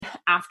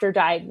after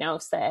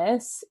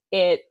diagnosis,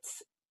 it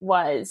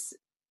was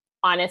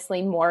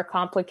honestly more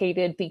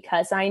complicated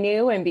because I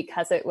knew, and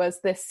because it was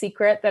this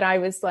secret that I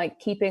was like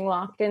keeping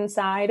locked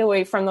inside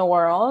away from the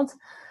world.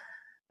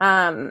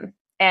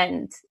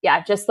 And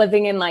yeah, just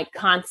living in like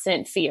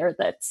constant fear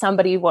that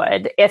somebody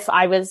would, if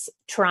I was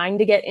trying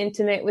to get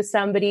intimate with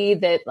somebody,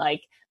 that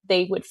like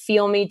they would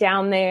feel me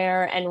down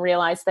there and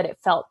realize that it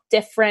felt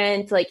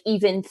different. Like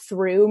even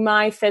through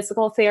my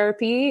physical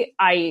therapy,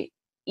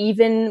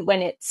 even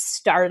when it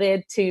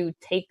started to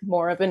take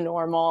more of a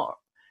normal,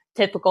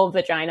 typical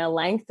vagina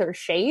length or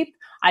shape,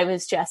 I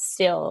was just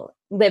still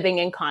living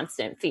in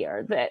constant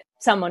fear that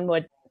someone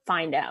would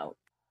find out.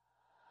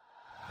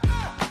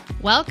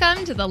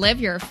 Welcome to the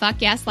Live Your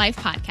Fuck Yes Life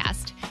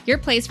podcast, your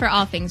place for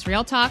all things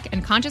real talk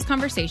and conscious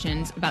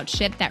conversations about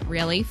shit that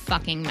really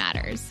fucking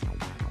matters.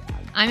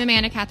 I'm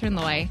Amanda Catherine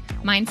Loy,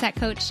 mindset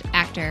coach,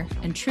 actor,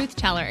 and truth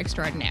teller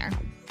extraordinaire.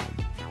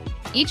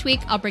 Each week,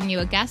 I'll bring you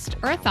a guest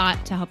or a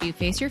thought to help you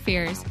face your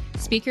fears,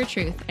 speak your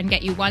truth, and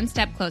get you one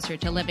step closer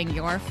to living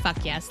your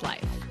fuck yes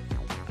life.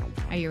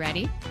 Are you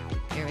ready?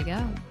 Here we go.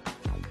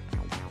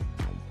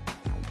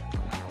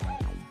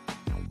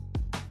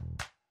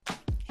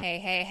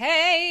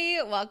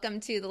 Hey. Welcome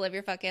to the Live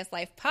Your Fuck Yes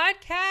Life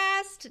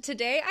podcast.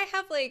 Today, I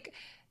have like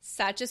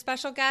such a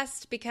special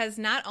guest because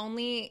not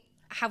only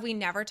have we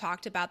never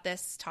talked about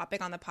this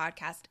topic on the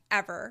podcast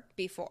ever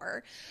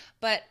before,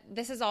 but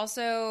this is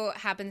also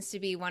happens to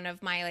be one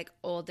of my like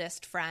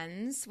oldest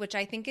friends, which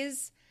I think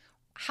is,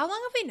 how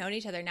long have we known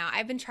each other now?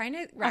 I've been trying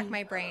to rack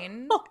my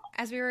brain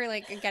as we were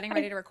like getting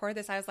ready to record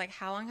this. I was like,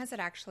 how long has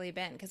it actually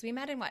been? Because we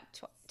met in what,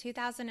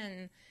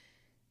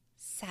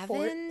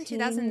 2007,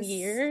 2000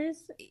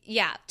 years?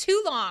 Yeah,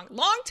 too long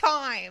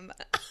time.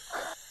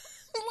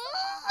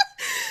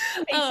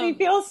 Makes me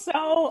feel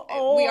so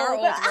old. We are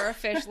old. We're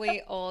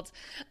officially old.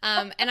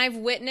 And I've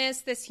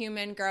witnessed this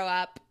human grow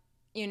up,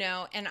 you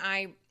know, and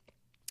I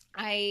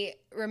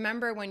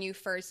remember when you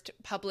first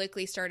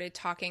publicly started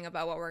talking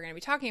about what we're going to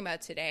be talking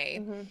about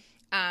today,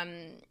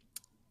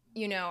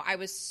 you know, I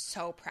was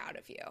so proud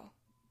of you.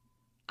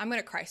 I'm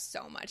going to cry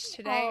so much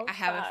today. I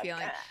have a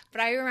feeling.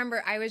 But I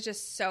remember I was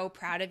just so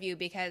proud of you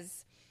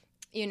because,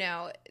 you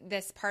know,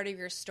 this part of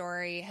your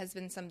story has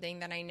been something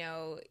that I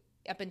know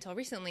up until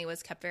recently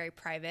was kept very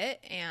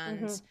private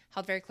and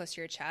held very close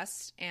to your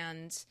chest.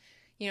 And,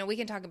 you know, we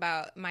can talk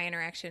about my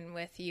interaction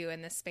with you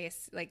in this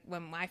space, like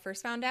when I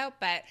first found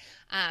out. But,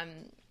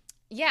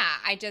 yeah,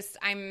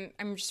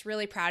 I'm just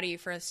really proud of you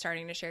for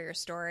starting to share your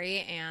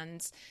story.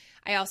 And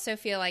I also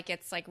feel like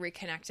it's like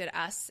reconnected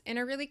us in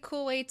a really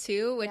cool way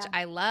too, which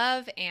I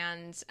love.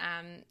 And,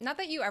 not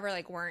that you ever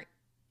like weren't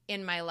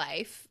in my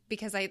life,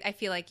 because I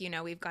feel like, you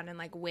know, we've gone in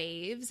like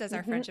waves as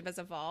our friendship has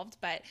evolved,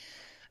 but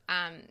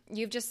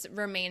you've just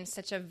remained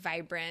such a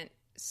vibrant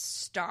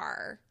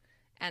star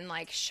and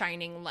like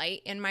shining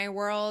light in my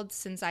world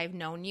since I've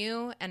known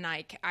you. And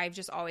like, I've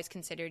just always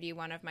considered you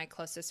one of my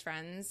closest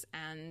friends.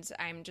 And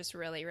I'm just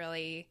really,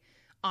 really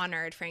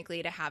honored,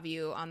 frankly, to have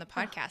you on the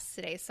podcast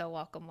today. So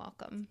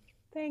welcome.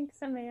 Thanks,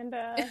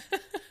 Amanda.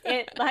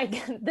 It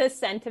like the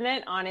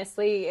sentiment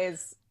honestly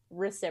is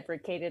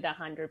reciprocated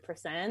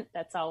 100%.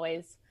 That's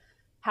always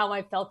how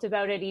I felt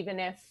about it, even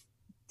if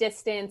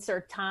distance or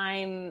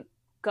time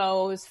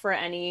goes for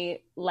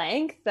any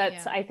length.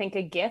 That's I think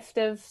a gift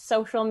of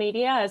social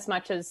media, as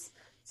much as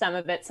some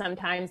of it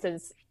sometimes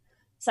is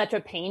such a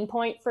pain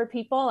point for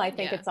people. I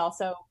think it's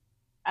also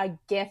a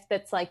gift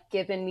that's like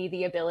given me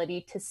the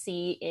ability to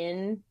see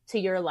into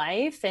your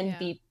life and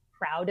be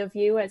proud of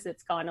you as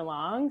it's gone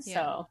along.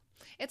 So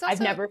it's also,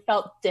 I've never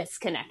felt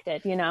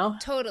disconnected, you know?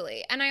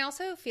 Totally. And I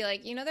also feel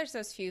like, you know, there's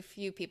those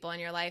few people in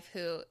your life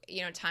who,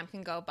 you know, time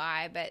can go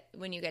by, but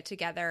when you get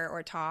together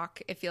or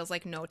talk, it feels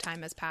like no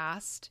time has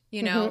passed,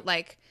 you know,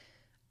 like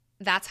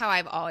that's how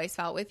I've always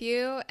felt with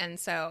you. And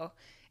so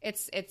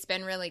it's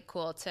been really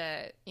cool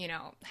to, you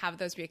know, have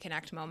those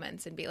reconnect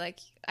moments and be like,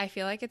 I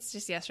feel like it's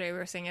just yesterday we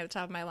were singing at the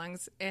top of my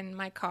lungs in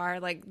my car,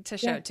 like to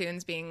show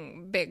tunes,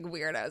 being big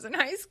weirdos in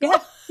high school.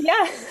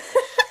 Yeah.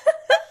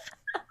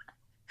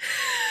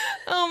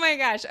 Oh my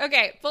gosh.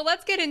 Okay. Well,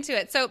 let's get into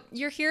it. So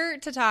you're here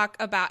to talk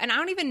about, and I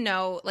don't even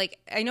know, like,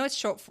 I know it's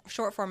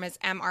short form is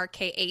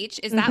MRKH.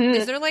 Is that,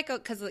 is there like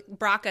cause like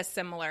BRCA is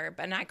similar,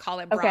 but I call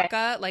it BRCA.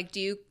 Okay. Like, do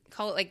you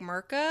call it like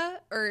Merca,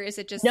 or is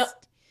it just? No,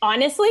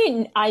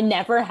 honestly, I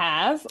never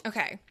have.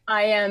 Okay.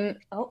 I am,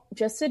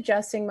 just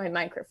adjusting my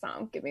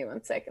microphone. Give me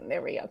 1 second.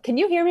 There we go. Can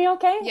you hear me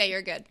okay? Yeah,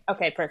 you're good.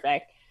 Okay,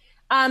 perfect.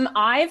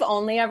 I've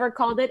only ever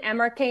called it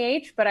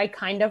MRKH, but I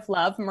kind of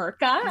love Merca.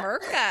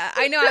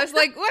 I know. I was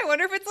like, I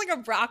wonder if it's like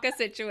a BRCA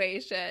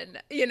situation,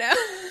 you know?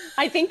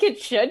 I think it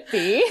should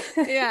be.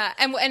 Yeah.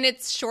 And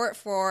it's short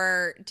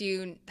for, do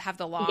you have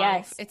the long?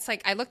 Yes. It's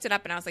like, I looked it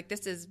up and I was like,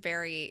 this is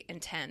very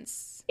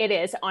intense. It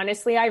is.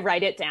 Honestly, I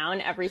write it down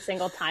every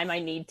single time I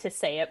need to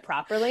say it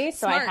properly.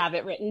 So Smart. I have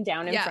it written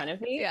down in front of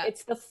me. Yeah.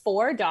 It's the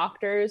 4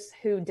 doctors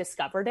who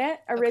discovered it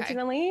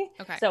originally.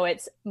 Okay. So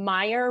it's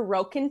Meyer,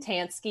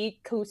 Rokitansky,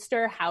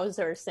 Kuster,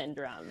 Hauser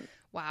syndrome.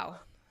 Wow.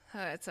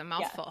 It's a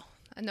mouthful.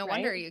 No right?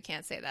 wonder you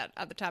can't say that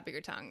at the tip of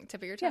your tongue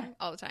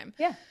all the time.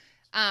 Yeah.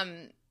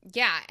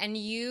 Yeah. And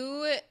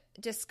you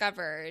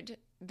discovered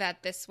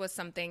that this was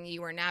something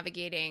you were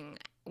navigating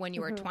when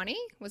you were 20?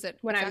 Was it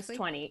when exactly? I was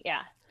 20?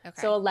 Yeah.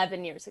 Okay. So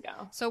 11 years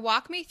ago. So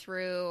walk me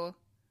through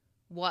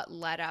what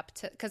led up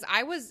to, because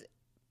I was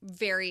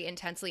very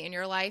intensely in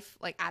your life,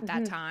 like at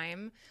that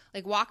time.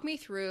 Like, walk me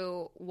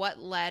through what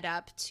led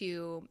up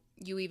to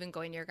you even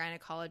going to your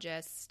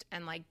gynecologist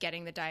and like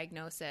getting the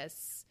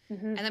diagnosis.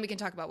 And then we can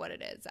talk about what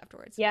it is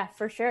afterwards. Yeah,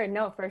 for sure.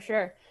 No, for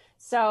sure.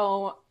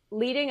 So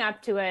leading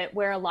up to it,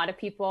 where a lot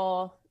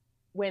of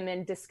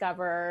women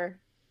discover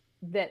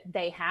that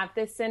they have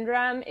this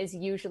syndrome is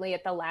usually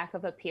at the lack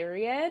of a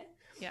period.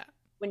 Yeah.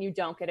 When you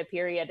don't get a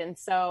period. And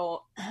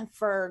so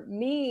for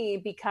me,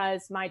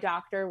 because my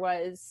doctor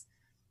was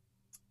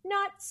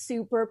not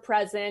super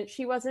present,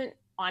 she wasn't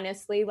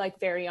honestly like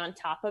very on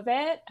top of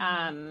it,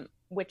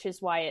 which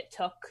is why it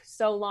took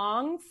so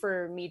long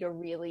for me to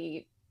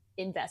really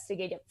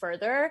investigate it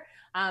further.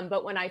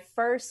 But when I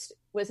first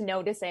was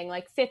noticing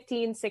like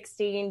 15,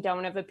 16,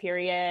 don't have a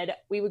period,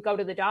 we would go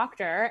to the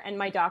doctor, and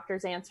my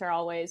doctor's answer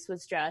always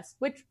was just,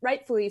 which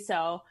rightfully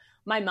so,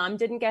 my mom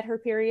didn't get her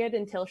period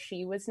until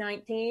she was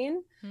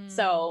 19.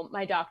 So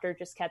my doctor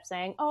just kept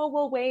saying, oh,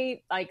 well,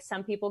 wait, like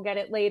some people get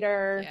it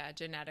later. Yeah,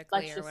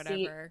 genetically or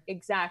whatever.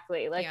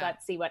 Exactly. Like,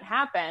 let's see what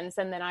happens.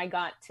 And then I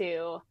got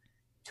to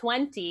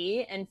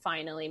 20, and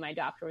finally my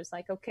doctor was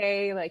like,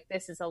 okay, like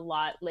this is a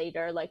lot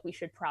later. Like we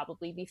should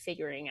probably be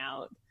figuring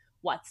out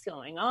what's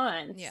going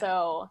on. Yeah.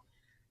 So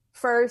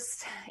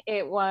first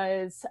it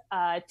was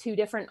 2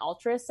 different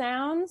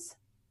ultrasounds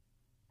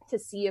to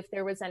see if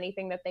there was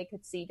anything that they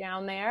could see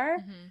down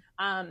there.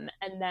 And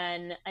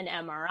then an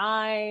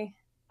MRI,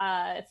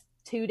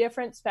 2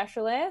 different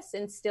specialists,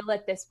 and still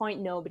at this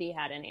point, nobody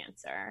had an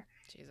answer.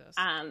 Jesus.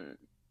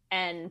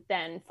 And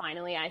then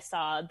finally I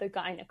saw the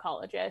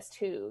gynecologist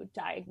who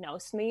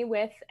diagnosed me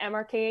with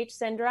MRKH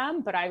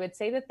syndrome, but I would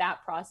say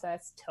that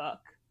process took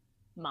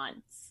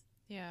months.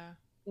 Yeah.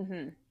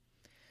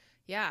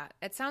 Yeah.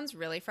 It sounds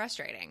really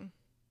frustrating.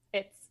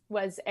 It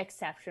was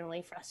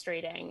exceptionally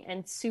frustrating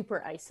and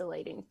super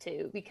isolating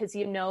too, because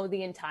you know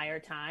the entire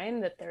time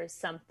that there's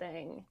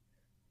something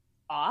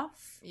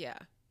off. Yeah.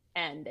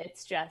 And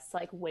it's just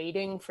like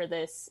waiting for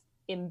this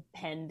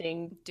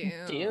impending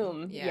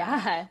doom.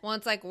 Yeah. Well,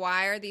 it's like,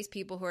 why are these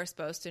people who are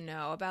supposed to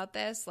know about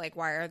this, like,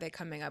 why are they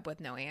coming up with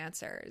no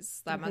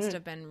answers? That must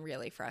have been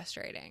really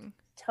frustrating.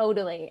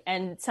 Totally.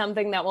 And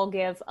something that will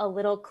give a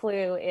little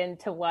clue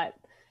into what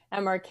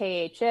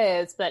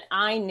MRKH is, but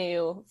I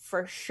knew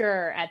for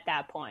sure at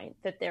that point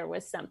that there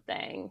was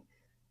something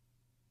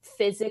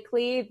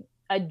physically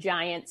a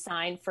giant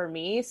sign for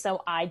me,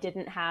 so I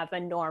didn't have a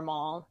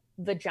normal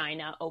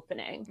vagina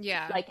opening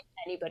like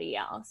anybody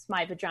else.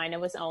 My vagina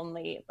was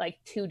only like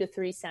 2 to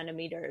 3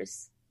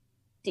 centimeters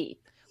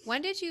deep.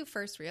 When did you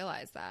first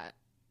realize that?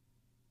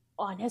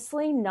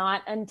 Honestly,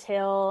 not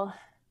until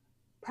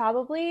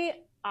probably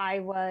I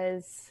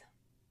was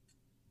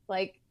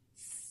like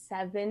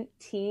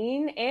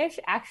 17-ish.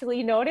 Actually,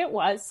 you know what it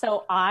was?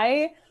 So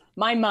my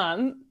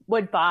mom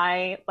would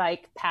buy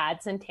like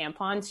pads and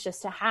tampons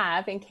just to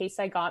have in case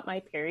I got my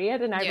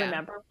period. And I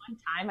remember one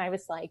time I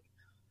was like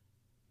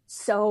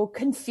so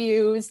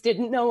confused,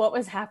 didn't know what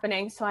was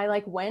happening. So I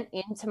like went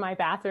into my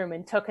bathroom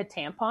and took a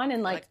tampon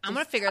and like I'm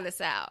going to figure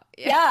this out.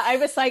 Yeah. I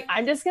was like,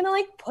 I'm just going to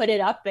like put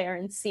it up there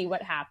and see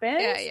what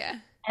happens. Yeah.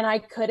 And I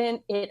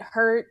couldn't, it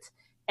hurt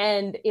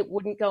and it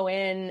wouldn't go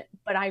in,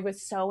 but I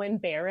was so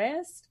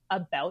embarrassed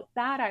about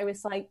that. I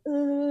was like,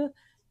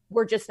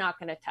 we're just not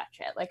going to touch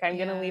it. Like, I'm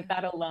going to leave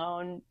that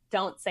alone.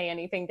 Don't say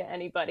anything to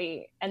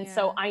anybody. And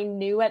so I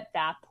knew at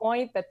that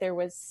point that there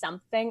was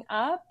something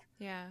up.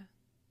 Yeah.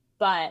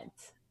 But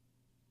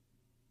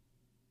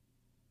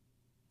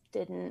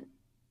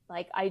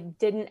I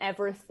didn't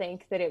ever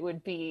think that it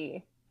would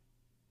be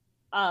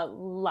a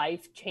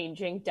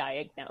life-changing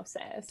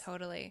diagnosis.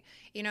 Totally.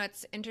 You know,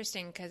 it's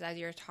interesting because as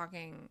you're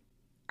talking,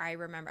 I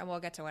remember, and we'll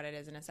get to what it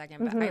is in a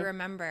second, but I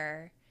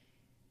remember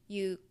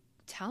you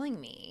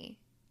telling me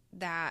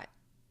that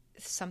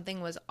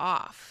something was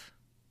off,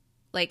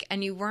 like,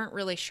 and you weren't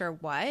really sure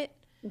what,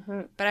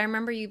 but I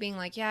remember you being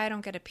like, yeah, I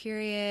don't get a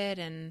period,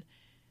 and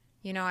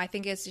you know, I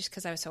think it's just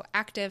because I was so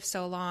active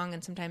so long,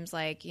 and sometimes,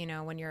 like, you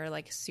know, when you're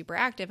like super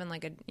active and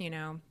like a, you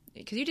know,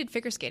 because you did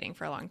figure skating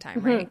for a long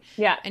time, right?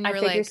 Yeah, and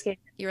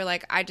you were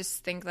like, I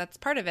just think that's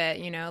part of it,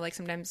 you know, like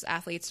sometimes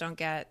athletes don't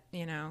get,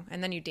 you know,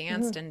 and then you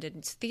danced and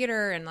did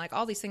theater and like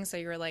all these things, so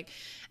you were like,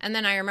 and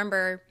then I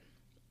remember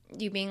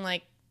you being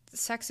like,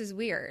 sex is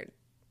weird.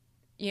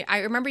 Yeah, I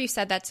remember you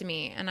said that to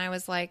me, and I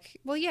was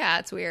like, well, yeah,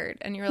 it's weird,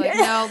 and you were like,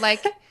 no,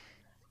 like,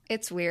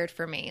 it's weird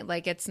for me,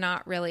 like, it's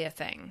not really a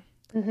thing.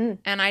 And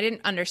I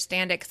didn't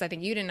understand it because I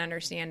think you didn't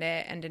understand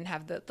it and didn't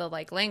have the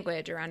like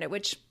language around it,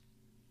 which,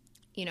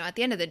 you know, at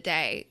the end of the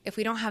day, if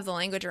we don't have the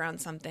language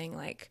around something,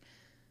 like,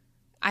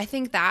 I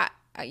think that,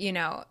 you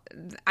know,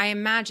 I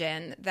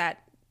imagine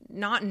that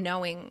not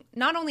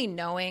only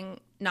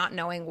knowing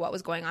what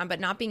was going on, but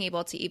not being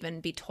able to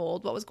even be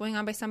told what was going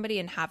on by somebody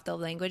and have the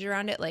language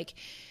around it, like,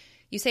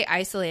 You say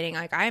isolating,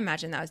 like I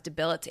imagine that was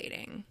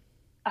debilitating.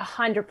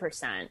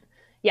 100%.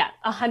 Yeah,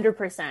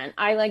 100%.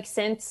 I like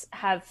since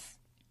have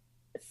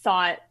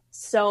thought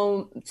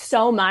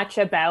so much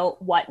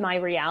about what my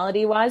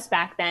reality was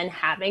back then,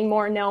 having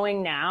more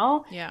knowing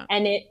now. Yeah.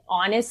 And it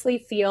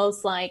honestly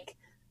feels like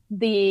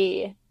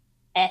the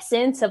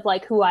essence of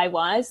like who I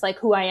was, like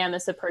who I am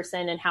as a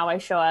person and how I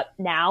show up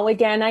now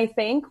again, I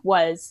think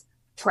was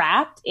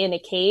trapped in a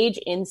cage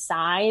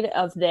inside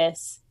of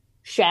this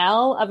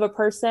shell of a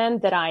person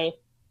that I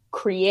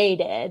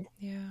created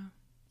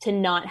to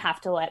not have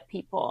to let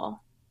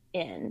people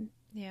in.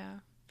 Yeah,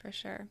 for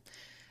sure.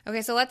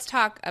 Okay, so let's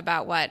talk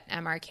about what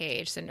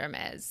MRKH syndrome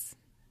is.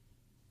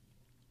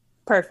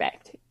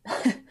 Perfect.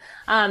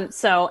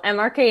 So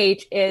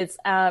MRKH is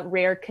a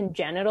rare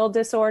congenital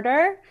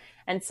disorder.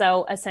 And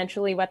so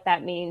essentially what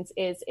that means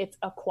is it's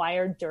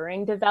acquired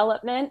during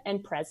development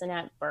and present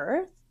at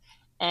birth.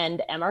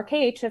 And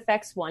MRKH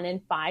affects 1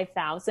 in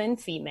 5,000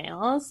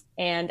 females.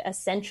 And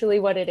essentially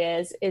what it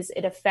is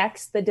it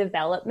affects the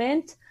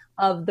development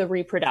of the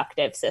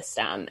reproductive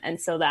system.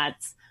 And so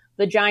that's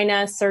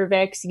vagina,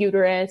 cervix,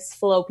 uterus,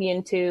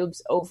 fallopian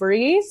tubes,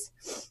 ovaries.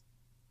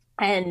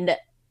 And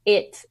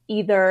it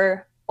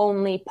either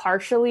only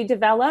partially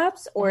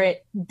develops or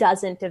it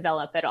doesn't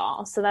develop at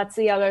all. So that's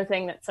the other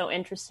thing that's so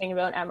interesting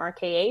about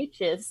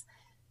MRKH is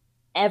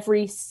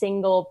every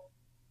single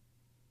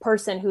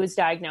person who is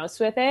diagnosed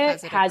with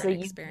it has a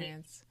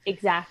experience.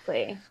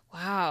 Exactly.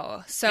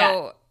 Wow.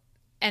 So,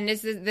 and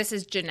this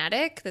is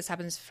genetic? This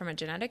happens from a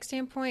genetic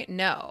standpoint?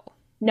 No.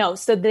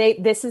 So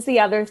this is the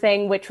other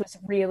thing which was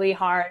really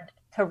hard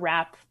to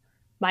wrap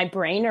my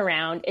brain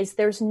around is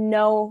there's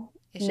no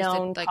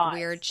known just cause.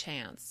 Weird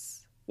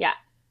chance. Yeah.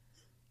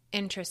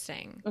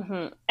 Interesting.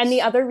 Mm-hmm. And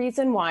the other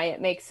reason why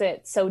it makes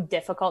it so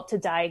difficult to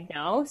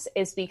diagnose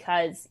is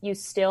because you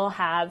still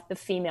have the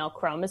female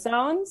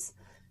chromosomes.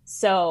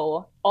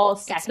 So all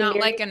secondary. It's not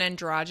like an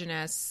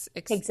androgynous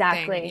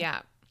exactly. thing.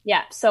 Yeah.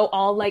 Yeah. So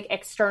all like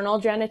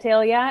external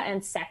genitalia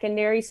and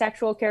secondary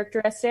sexual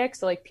characteristics,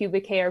 so like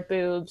pubic hair,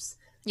 boobs,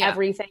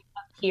 everything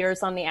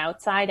appears on the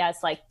outside as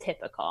like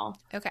typical.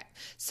 Okay.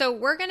 So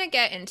we're going to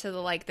get into the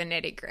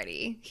nitty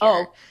gritty here.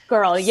 Oh,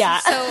 girl. Yeah.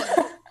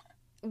 So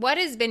what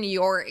has been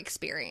your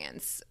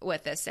experience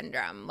with this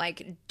syndrome?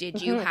 Like,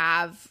 did you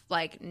have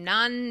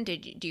none? Do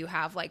you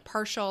have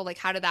partial?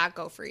 How did that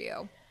go for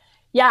you?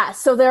 Yeah.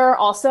 So there are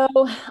also,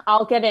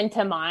 I'll get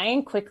into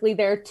mine quickly.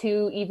 There are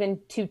two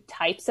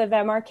types of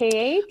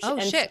MRKH. Oh,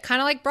 shit. Kind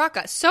of like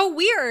BRCA. So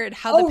weird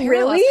how the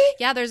parallels. Really?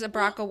 Yeah, there's a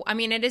BRCA. I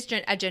mean, it is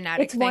a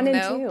genetic thing,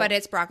 though, but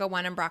it's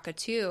BRCA1 and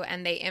BRCA2,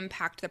 and they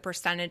impact the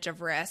percentage of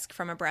risk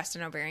from a breast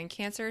and ovarian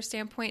cancer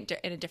standpoint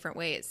in different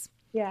ways.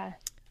 Yeah.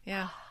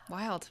 Yeah.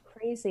 Wild.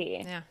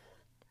 Crazy. Yeah.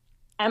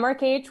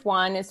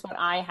 MRKH1 is what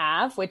I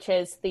have, which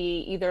is the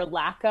either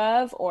lack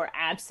of or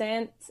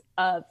absence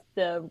of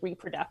the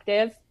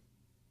reproductive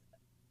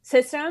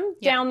system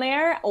down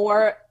there,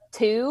 or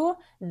 2,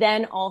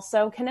 then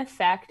also can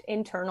affect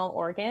internal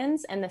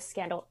organs and the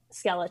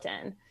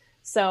skeleton.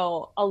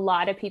 So a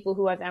lot of people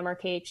who have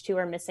MRKH2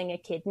 are missing a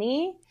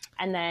kidney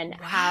and then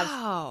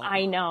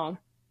I know.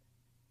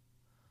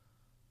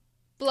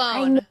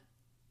 Blown.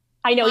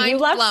 I know you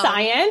love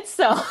science,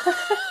 so.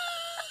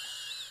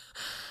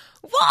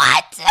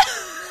 What?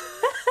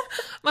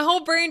 My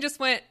whole brain just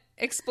went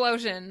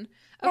explosion.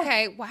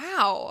 Okay,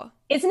 wow.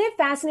 Isn't it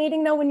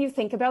fascinating, though, when you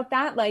think about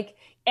that?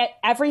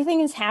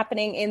 Everything is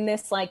happening in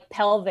this,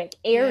 pelvic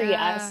area.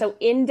 Yeah. So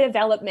in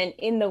development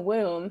in the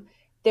womb,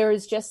 there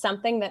is just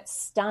something that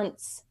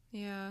stunts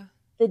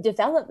the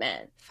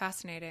development.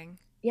 Fascinating.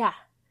 Yeah.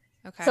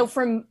 Okay. So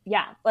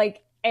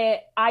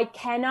I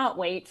cannot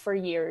wait for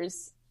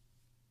years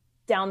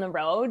down the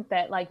road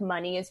that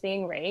money is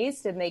being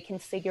raised and they can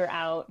figure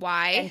out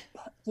why.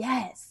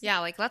 Yes.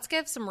 Yeah. Let's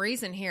give some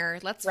reason here.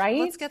 Let's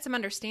get some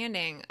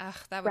understanding. Ugh,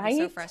 that would be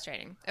so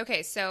frustrating.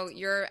 Okay. So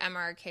you're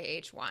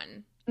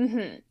MRKH1.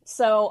 Mm-hmm.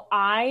 So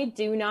I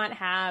do not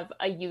have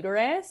a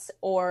uterus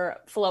or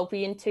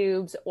fallopian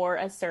tubes or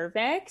a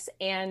cervix,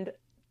 and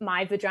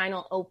my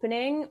vaginal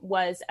opening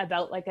was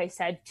about, like I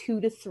said,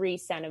 2 to 3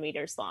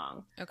 centimeters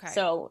long. Okay.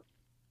 So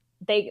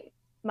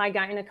my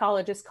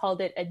gynecologist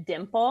called it a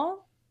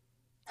dimple.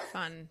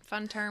 Fun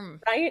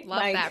term. Right?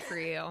 Love that for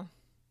you.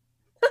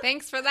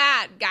 Thanks for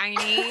that,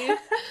 gynae.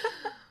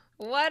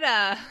 What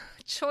a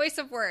choice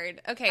of word.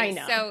 Okay, I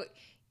know. So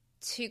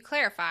to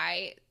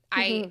clarify,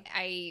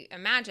 I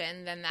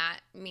imagine then that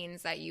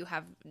means that you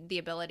have the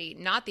ability,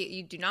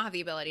 you do not have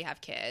the ability to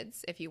have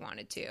kids if you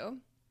wanted to.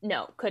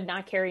 No, could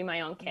not carry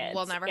my own kids.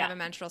 Will never have a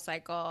menstrual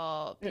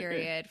cycle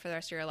period for the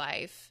rest of your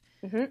life.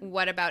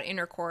 What about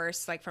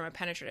intercourse, from a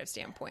penetrative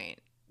standpoint?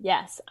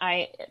 Yes,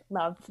 I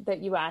love that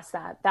you asked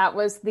that. That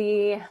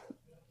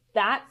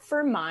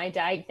for my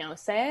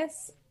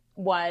diagnosis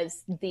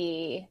was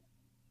the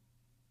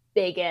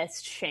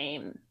biggest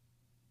shame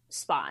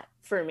spot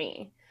for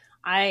me.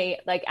 I,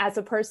 as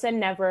a person,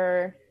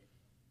 never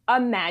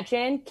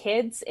imagine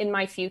kids in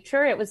my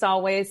future, it was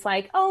always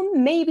like, oh,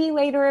 maybe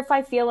later if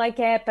I feel like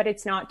it, but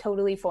it's not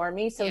totally for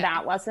me. So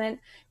that wasn't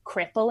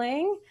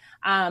crippling.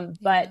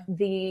 But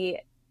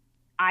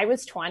I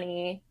was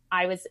 20.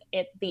 I was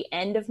at the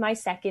end of my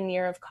second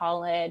year of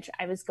college.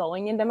 I was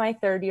going into my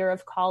third year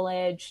of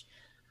college.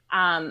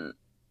 I'm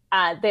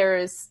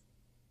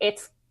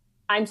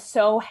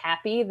so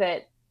happy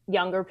that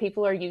younger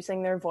people are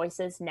using their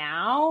voices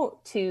now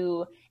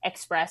to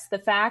express the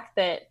fact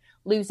that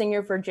losing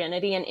your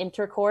virginity and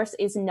intercourse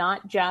is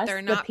not just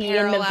the P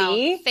parallel. And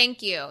the V.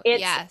 Thank you.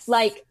 It's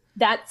like,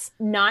 that's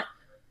not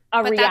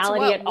a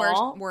reality at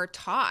all. We're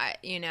taught,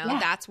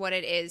 that's what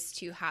it is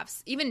to have,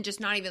 even just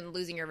not even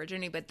losing your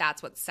virginity, but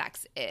that's what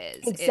sex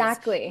is.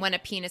 Exactly. Is when a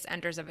penis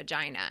enters a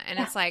vagina. And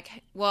it's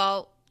like,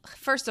 well,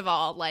 first of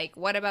all, like,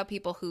 what about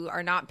people who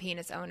are not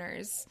penis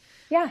owners?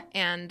 Yeah.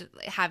 And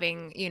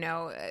having,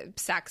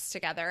 sex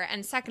together.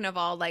 And second of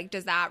all, like,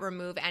 does that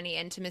remove any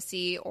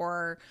intimacy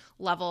or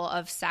level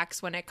of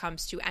sex when it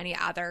comes to any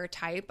other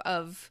type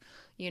of,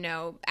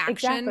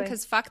 action?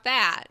 Because fuck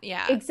that.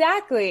 Yeah.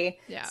 Exactly.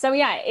 Yeah. So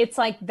yeah, it's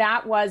like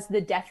that was the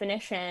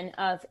definition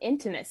of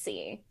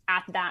intimacy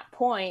at that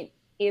point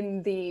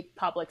in the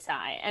public's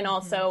eye. And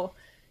also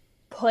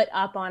put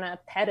up on a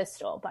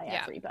pedestal by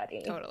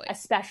everybody. Totally.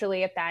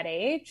 Especially at that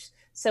age.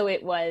 So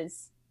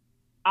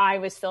I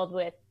was filled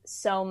with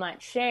so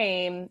much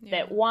shame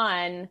that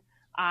one,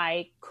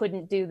 I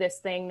couldn't do this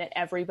thing that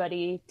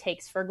everybody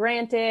takes for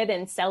granted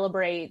and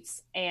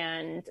celebrates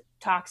and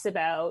talks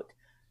about.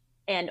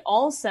 And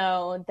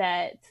also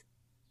that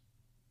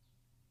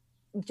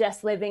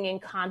just living in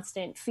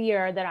constant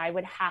fear that I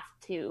would have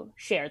to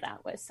share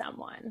that with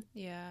someone.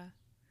 Yeah.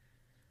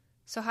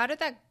 So how did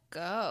that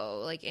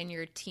go, like, in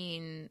your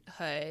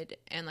teenhood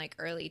and like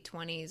early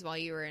 20s while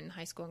you were in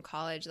high school and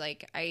college?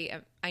 Like,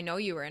 I know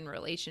you were in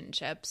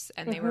relationships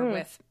and they were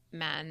with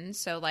men.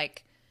 So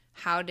like,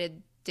 how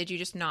did you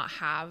just not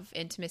have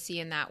intimacy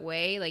in that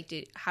way?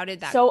 Like, how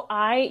did that? So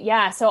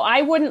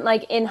I wouldn't,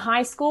 like, in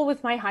high school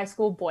with my high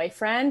school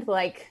boyfriend,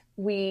 like,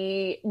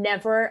 we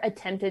never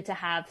attempted to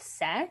have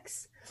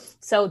sex.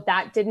 So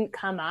that didn't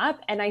come up.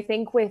 And I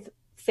think with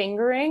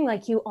fingering,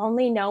 like, you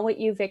only know what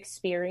you've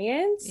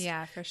experienced.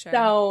 Yeah, for sure.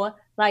 So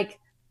like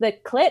the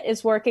clit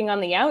is working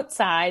on the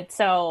outside.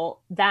 So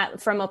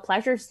that, from a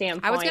pleasure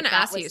standpoint, I was going to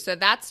ask you. So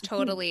that's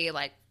totally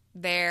like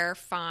there,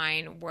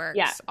 fine,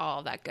 works,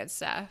 all that good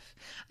stuff.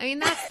 I mean,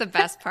 that's the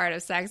best part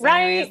of sex,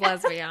 right? Anyways,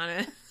 let's be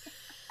honest.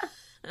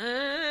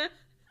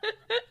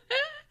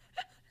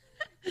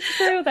 It's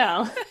true,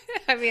 though.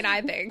 I mean,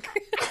 I think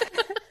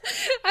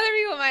other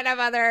people might have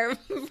other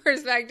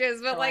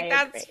perspectives, but like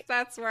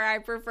that's where I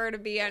prefer to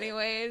be,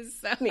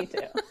 anyways. So. Me too.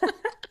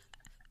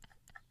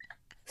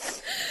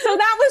 So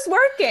that was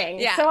working.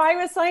 Yeah. So I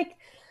was like,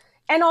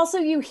 and also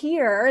you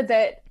hear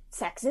that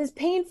sex is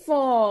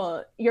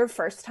painful. Your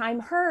first time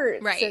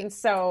hurts. Right. And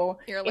so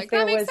you're like,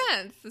 that makes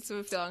sense. This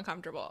would feel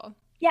uncomfortable.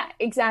 Yeah,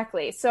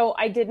 exactly. So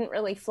I didn't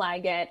really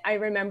flag it. I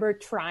remember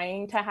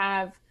trying to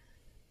have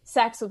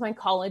sex with my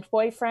college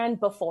boyfriend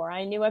before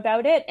I knew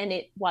about it, and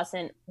it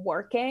wasn't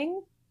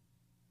working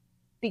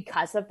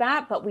because of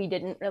that. But we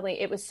didn't really,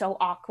 it was so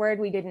awkward.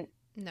 We didn't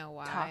know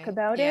why. Talk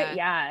about it.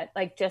 Yeah.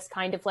 Like, just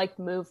kind of like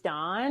moved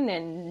on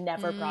and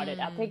never brought it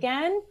up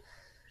again.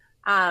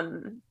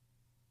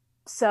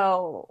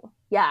 So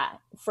yeah,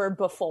 for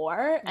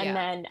before, and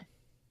then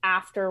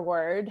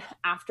afterward,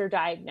 after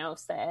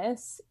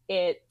diagnosis,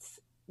 it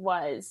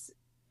was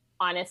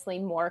honestly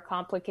more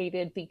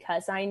complicated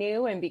because I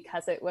knew, and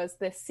because it was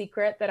this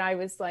secret that I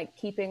was like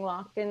keeping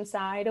locked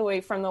inside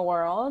away from the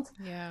world.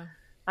 Yeah.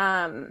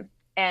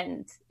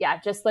 And yeah,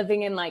 just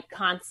living in like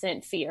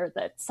constant fear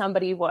that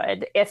somebody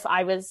would, if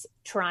I was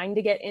trying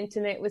to get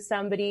intimate with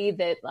somebody,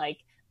 that like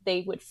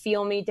they would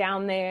feel me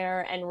down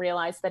there and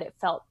realize that it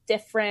felt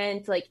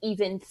different. Like,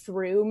 even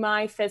through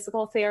my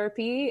physical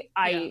therapy,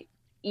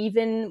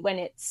 even when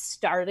it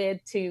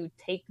started to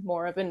take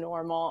more of a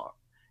normal,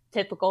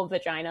 typical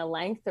vagina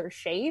length or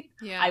shape,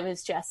 I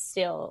was just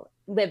still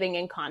living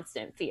in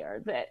constant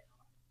fear that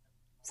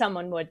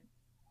someone would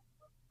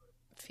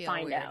feel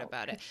weird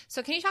about it.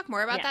 So can you talk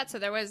more about that? So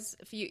there's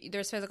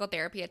physical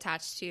therapy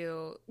attached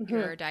to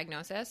your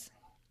diagnosis?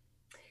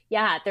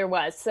 Yeah, there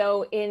was.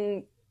 So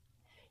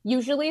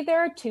usually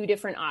there are two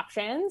different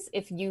options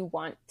if you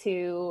want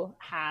to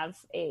have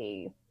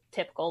a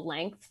typical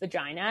length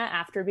vagina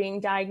after being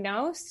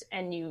diagnosed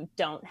and you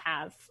don't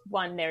have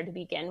one there to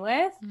begin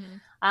with.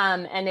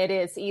 And it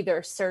is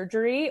either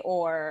surgery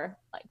or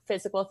like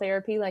physical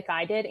therapy like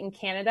I did. In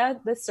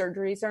Canada, the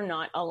surgeries are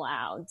not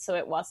allowed, so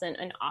it wasn't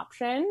an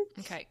option.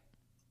 Okay.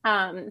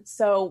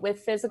 So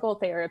with physical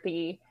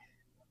therapy,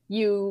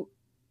 you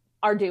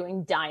are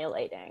doing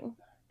dilating.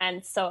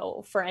 And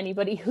so for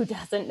anybody who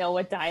doesn't know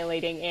what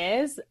dilating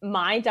is,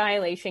 my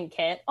dilation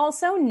kit,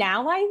 also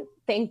now I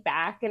think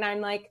back and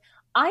I'm like,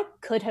 I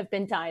could have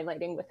been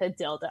dilating with a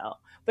dildo,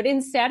 but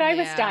instead I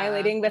was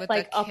dilating with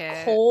like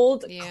a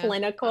cold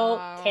clinical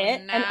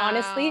kit. No. And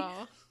honestly,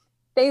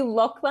 they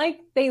looked like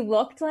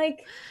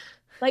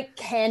like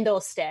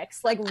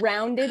candlesticks, like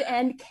rounded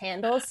end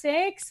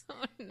candlesticks. Oh,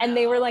 no. And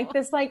they were like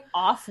this like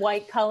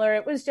off-white color.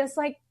 It was just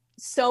like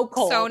so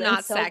cold. So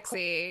not so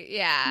sexy.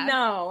 Yeah.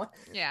 No.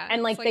 Yeah.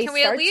 And like, they can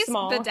we at start least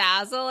small.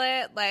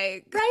 bedazzle it?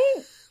 Like, Right?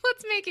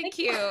 let's make it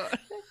cute.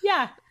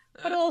 Yeah.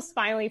 Put a little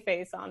smiley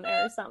face on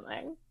there or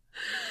something.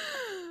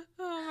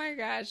 Oh my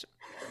gosh.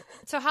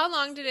 So how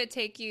long did it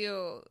take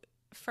you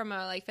from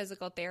a like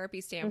physical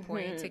therapy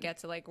standpoint to get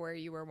to like where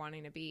you were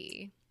wanting to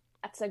be?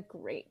 That's a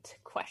great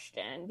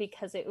question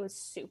because it was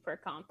super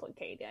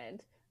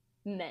complicated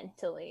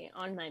mentally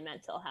on my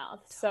mental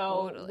health.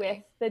 So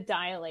with the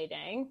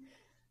dilating,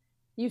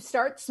 you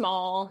start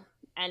small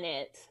and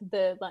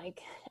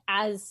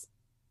as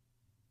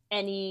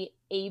any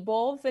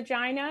able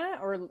vagina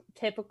or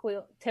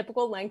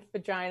typical length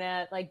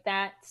vagina, like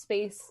that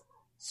space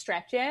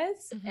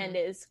stretches and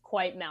is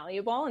quite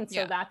malleable. And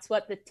so that's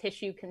what the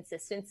tissue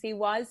consistency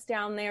was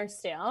down there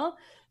still.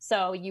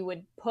 So you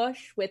would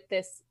push with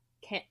this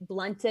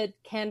blunted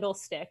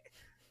candlestick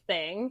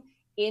thing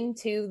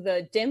into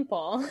the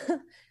dimple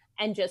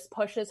and just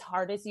push as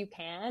hard as you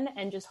can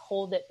and just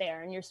hold it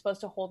there. And you're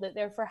supposed to hold it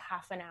there for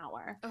half an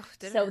hour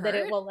that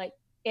it will like,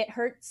 it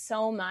hurts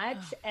so much.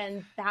 Oh.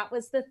 And that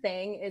was the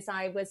thing is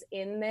I was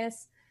in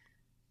this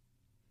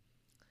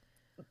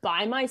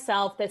by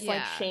myself, this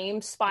like shame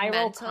spiral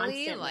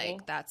mentally, constantly.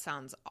 Like that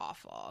sounds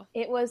awful.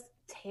 It was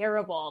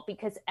terrible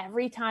because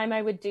every time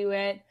I would do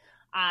it,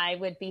 I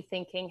would be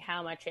thinking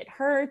how much it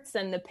hurts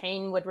and the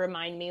pain would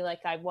remind me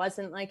like I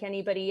wasn't like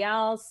anybody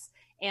else.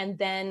 And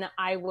then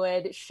I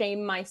would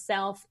shame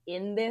myself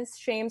in this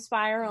shame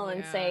spiral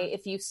and say,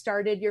 if you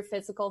started your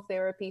physical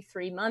therapy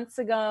 3 months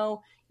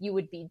ago, you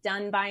would be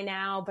done by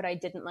now. But I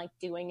didn't like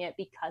doing it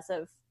because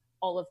of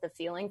all of the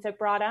feelings it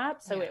brought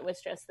up. So it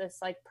was just this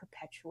like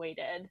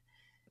perpetuated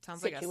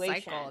sounds situation. Like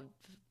a cycle of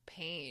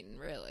pain,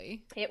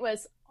 really. It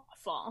was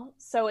awful.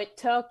 So it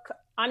took,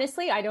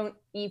 honestly, I don't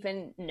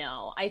even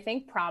know. I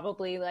think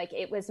probably like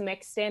it was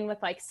mixed in with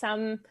like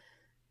some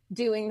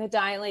doing the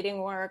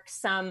dilating work,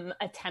 some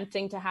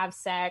attempting to have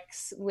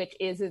sex, which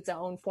is its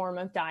own form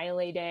of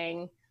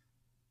dilating,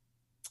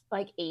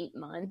 like 8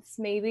 months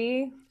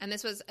maybe. And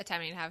this was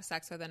attempting to have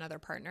sex with another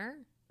partner?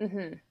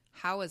 Mm-hmm.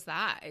 How was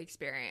that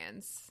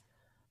experience?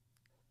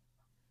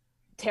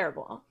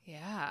 Terrible.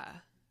 Yeah.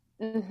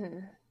 Mm-hmm.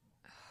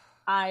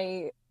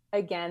 I,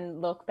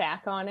 again, look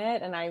back on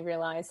it and I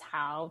realize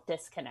how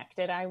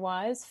disconnected I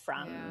was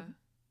from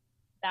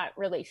that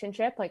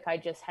relationship. Like I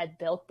just had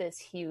built this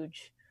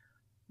huge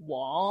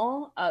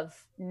wall of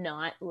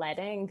not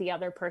letting the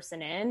other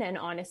person in. And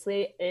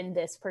honestly, in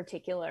this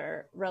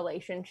particular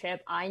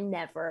relationship, I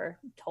never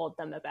told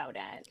them about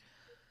it.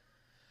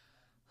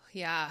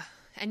 Yeah.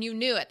 And you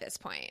knew at this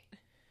point.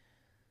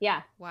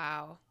 Yeah.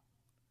 Wow.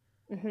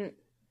 Mm-hmm.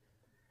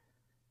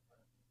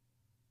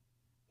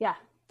 Yeah.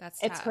 That's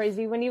tough. It's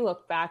crazy when you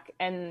look back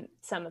and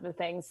some of the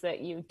things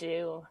that you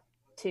do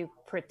to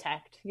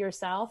protect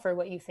yourself or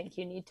what you think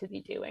you need to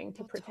be doing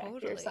to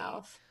protect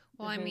yourself.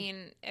 Well, I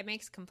mean, it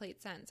makes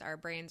complete sense. Our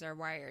brains are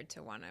wired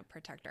to want to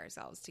protect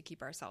ourselves, to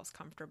keep ourselves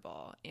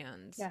comfortable.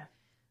 And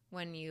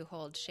when you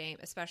hold shame,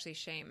 especially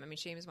shame, I mean,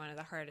 shame is one of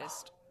the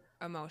hardest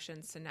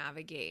emotions to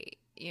navigate,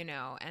 you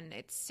know, and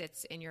it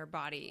sits in your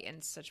body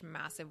in such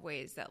massive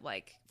ways that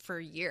like for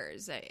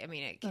years, I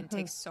mean, it can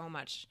take so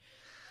much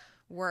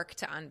work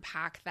to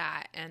unpack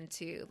that and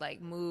to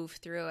like move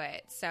through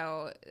it.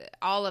 So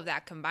all of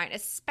that combined,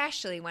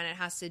 especially when it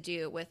has to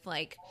do with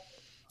like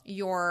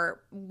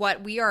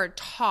what we are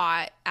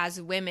taught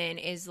as women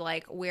is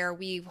like where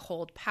we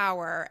hold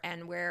power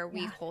and where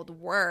we hold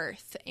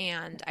worth.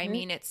 And I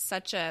mean, it's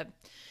such a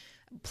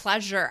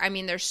pleasure. I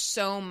mean, there's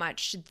so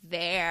much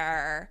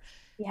there.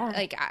 Yeah.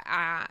 Like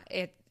I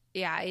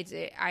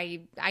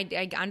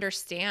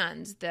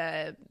understand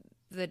the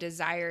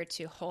desire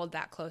to hold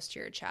that close to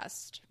your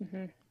chest.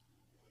 Mm-hmm.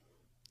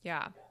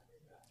 Yeah.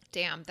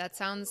 Damn, that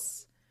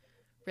sounds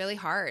really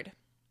hard.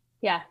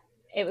 Yeah,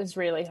 it was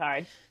really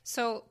hard.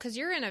 So, because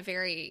you're in a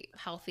very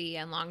healthy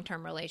and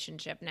long-term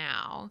relationship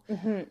now,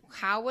 mm-hmm.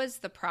 how was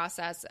the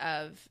process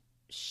of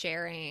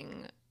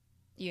sharing,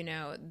 you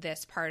know,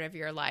 this part of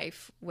your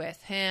life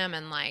with him?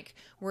 And like,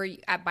 were you,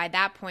 by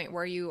that point,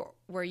 were you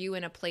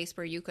in a place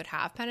where you could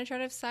have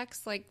penetrative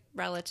sex, like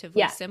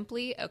relatively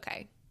simply?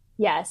 Okay.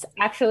 Yes.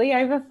 Actually, I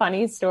have a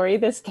funny story.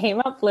 This came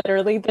up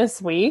literally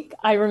this week.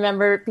 I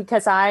remember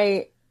because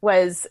I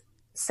was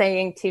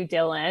saying to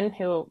Dylan,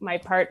 who my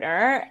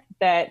partner,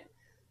 that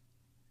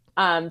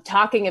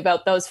talking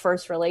about those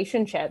first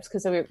relationships,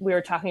 because we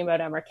were talking about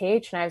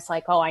MRKH, and I was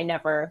like, oh, I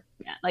never,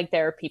 like,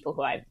 there are people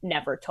who I've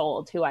never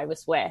told who I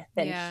was with.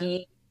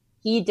 And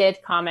he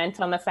did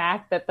comment on the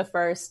fact that the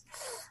first,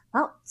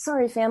 oh,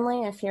 sorry,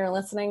 family, if you're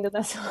listening to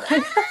this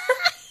one.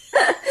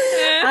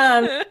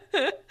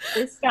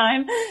 This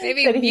time,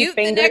 maybe mute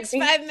the next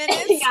 5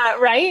 minutes. Yeah,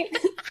 right.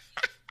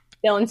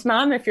 Dylan's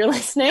mom, if you're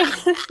listening,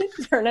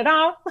 turn it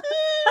off.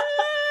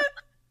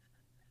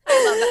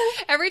 I love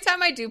that. Every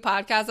time I do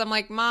podcasts, I'm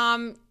like,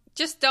 Mom,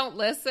 just don't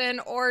listen,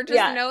 or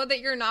just know that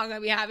you're not going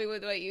to be happy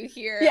with what you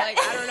hear. Like,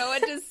 I don't know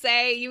what to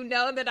say. You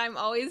know that I'm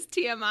always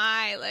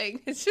TMI.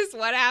 Like, it's just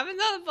what happens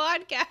on the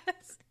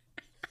podcast.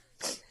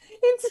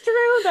 It's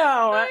true,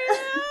 though.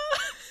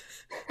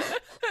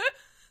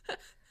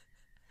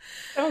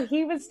 So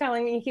he was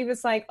telling me, he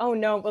was like, oh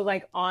no, but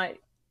like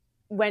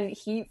when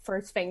he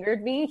first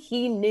fingered me,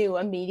 he knew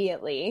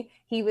immediately.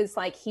 He was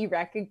like, he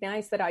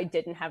recognized that I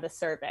didn't have a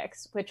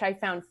cervix, which I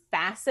found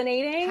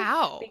fascinating.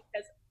 How?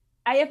 Because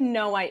I have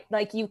no idea.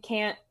 Like, you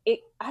can't,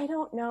 I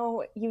don't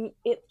know.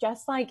 It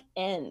just like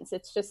ends.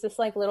 It's just this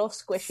like little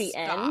squishy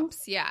end.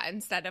 Yeah.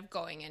 Instead of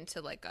going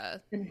into like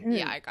a,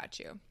 yeah, I got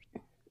you.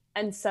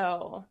 And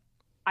so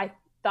I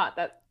thought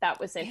that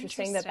was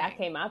interesting that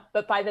came up.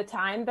 But by the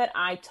time that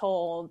I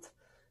told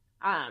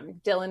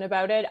Dylan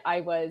about it,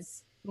 I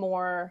was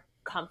more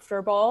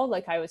comfortable.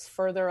 Like, I was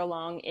further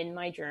along in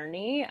my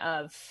journey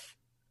of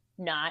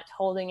not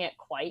holding it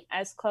quite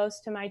as close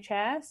to my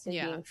chest and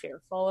being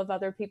fearful of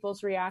other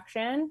people's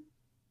reaction.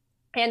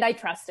 And I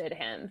trusted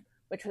him,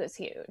 which was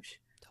huge.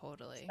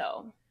 Totally.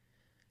 So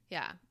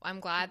yeah,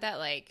 I'm glad that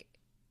like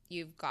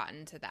you've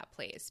gotten to that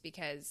place,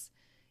 because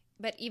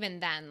but even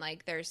then,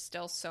 like, there's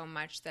still so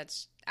much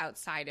that's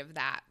outside of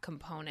that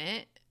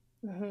component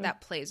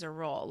that plays a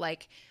role.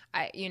 Like,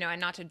 and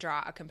not to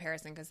draw a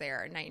comparison because they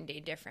are night and day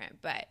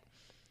different, but,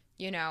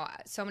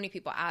 so many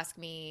people ask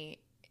me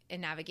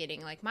in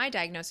navigating, like, my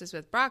diagnosis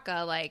with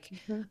BRCA, like,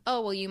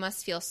 oh, well, you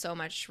must feel so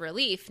much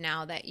relief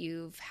now that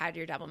you've had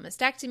your double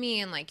mastectomy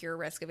and, like, your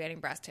risk of getting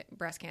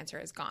breast cancer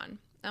is gone.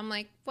 I'm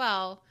like,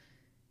 well,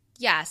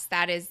 yes,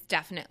 that is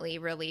definitely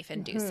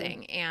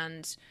relief-inducing.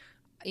 And,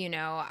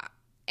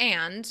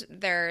 and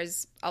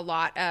there's a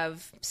lot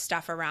of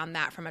stuff around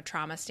that from a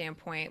trauma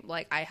standpoint.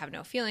 Like, I have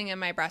no feeling in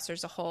my breast.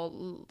 There's a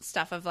whole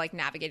stuff of like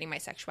navigating my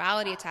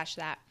sexuality attached to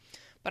that.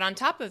 But on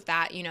top of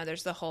that,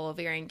 there's the whole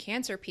ovarian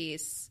cancer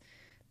piece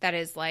that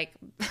is like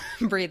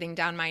breathing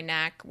down my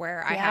neck,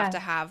 where I have to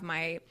have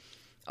my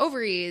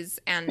ovaries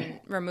and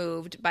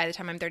removed by the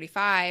time I'm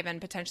 35,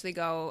 and potentially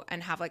go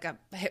and have like a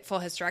full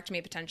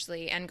hysterectomy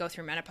potentially, and go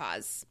through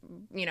menopause,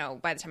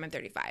 by the time I'm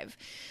 35.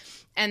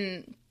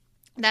 And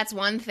that's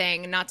one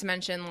thing, not to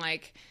mention,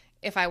 like,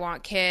 if I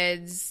want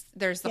kids,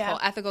 there's the whole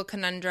ethical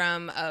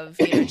conundrum of,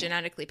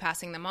 genetically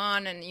passing them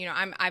on. And,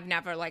 I've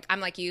never, like, I'm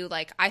like you,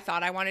 like, I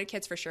thought I wanted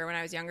kids for sure when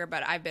I was younger,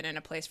 but I've been in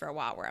a place for a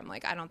while where I'm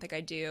like, I don't think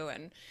I do.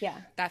 And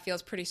that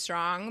feels pretty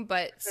strong.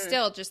 But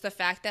still, just the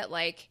fact that,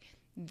 like,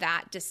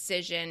 that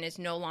decision is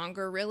no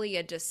longer really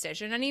a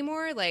decision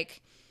anymore.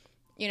 Like,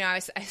 I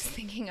was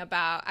thinking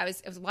about, I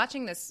was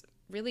watching this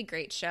really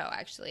great show,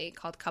 actually,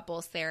 called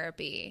Couples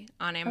Therapy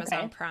on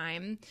Amazon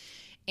Prime.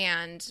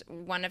 And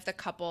one of the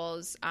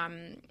couples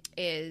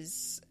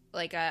is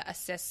like a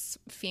cis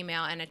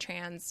female and a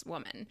trans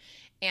woman.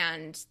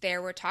 And they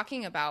were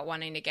talking about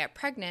wanting to get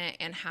pregnant,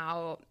 and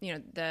how,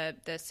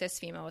 the cis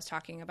female was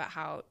talking about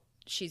how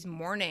she's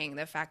mourning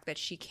the fact that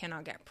she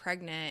cannot get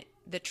pregnant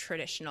the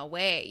traditional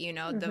way,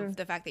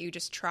 the fact that you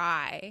just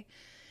try.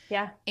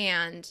 Yeah.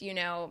 And,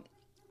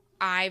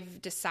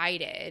 I've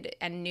decided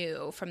and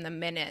knew from the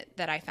minute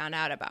that I found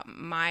out about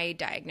my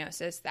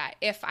diagnosis that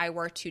if I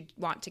were to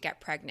want to get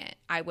pregnant,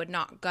 I would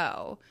not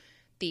go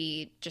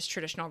the just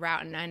traditional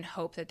route and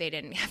hope that they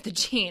didn't have the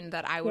gene,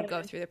 that I would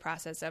go through the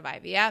process of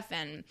IVF.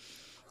 And,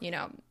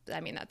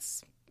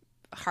 that's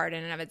hard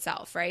in and of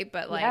itself, right?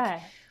 But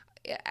like,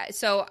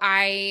 so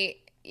I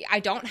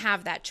don't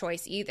have that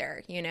choice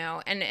either,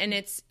 and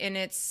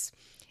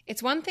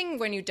it's one thing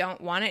when you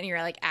don't want it and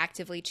you're like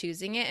actively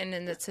choosing it. And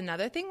then it's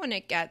another thing when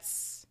it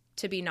gets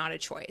to be not a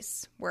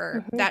choice,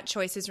 where that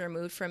choice is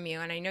removed from you.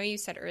 And I know you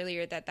said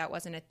earlier that that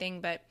wasn't a thing,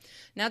 but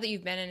now that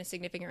you've been in a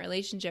significant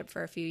relationship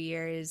for a few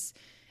years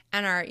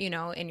and are,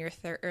 in your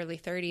early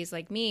 30s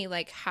like me,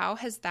 like, how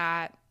has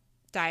that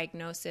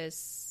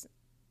diagnosis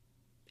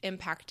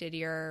impacted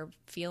your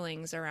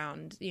feelings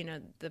around,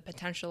 the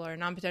potential or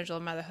non-potential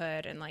of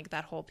motherhood and like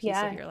that whole piece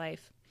of your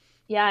life?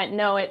 Yeah,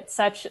 no, it's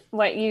such,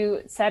 what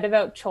you said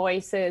about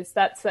choices,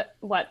 that's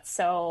what's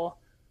so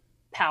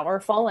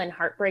powerful and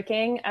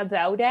heartbreaking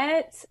about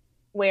it,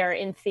 where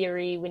in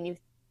theory,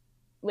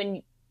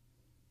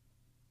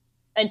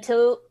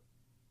 until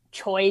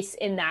choice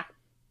in that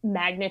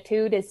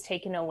magnitude is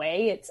taken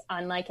away, it's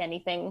unlike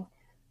anything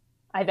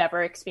I've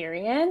ever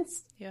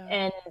experienced. Yeah.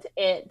 And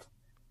it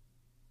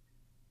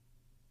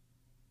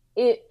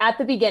at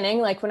the beginning,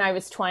 like when I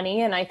was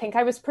 20, and I think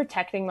I was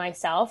protecting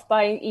myself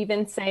by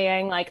even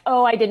saying like,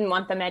 oh, I didn't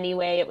want them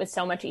anyway. It was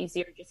so much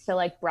easier just to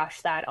like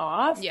brush that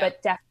off. Yeah.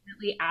 But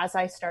definitely as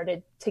I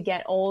started to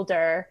get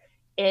older,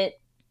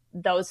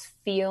 those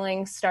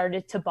feelings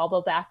started to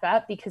bubble back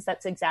up, because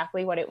that's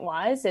exactly what it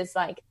was, is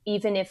like,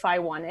 even if I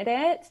wanted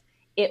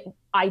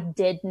I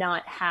did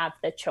not have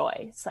the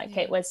choice. Like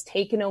it was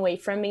taken away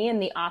from me and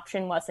the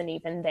option wasn't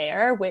even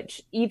there,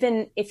 which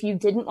even if you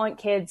didn't want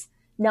kids,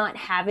 not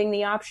having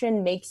the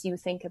option makes you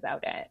think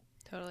about it.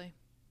 Totally.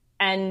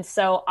 And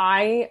so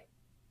I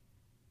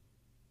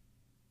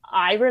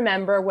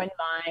remember when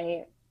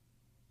my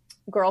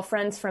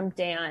girlfriends from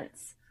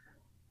dance,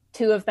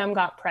 2 of them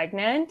got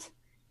pregnant,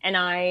 And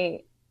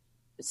I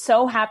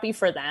so happy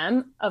for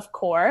them, of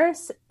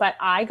course, but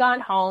I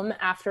got home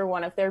after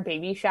one of their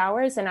baby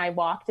showers and I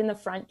walked in the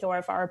front door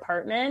of our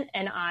apartment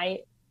and I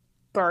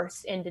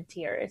burst into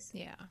tears.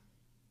 Yeah.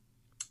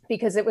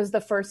 Because it was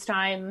the first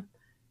time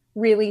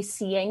really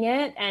seeing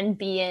it and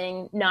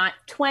being not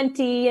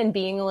 20 and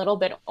being a little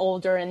bit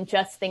older and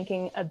just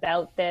thinking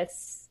about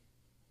this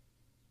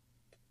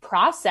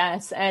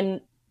process and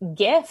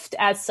gift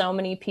as so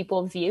many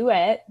people view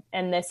it,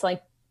 and this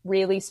like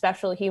really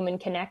special human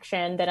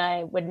connection that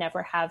I would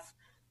never have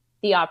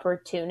the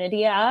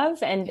opportunity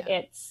of. And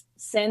it's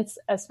since,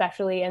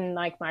 especially in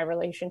like my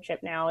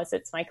relationship now, as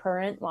it's my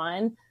current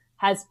one,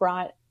 has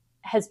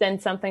been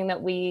something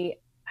that we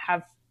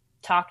have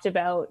talked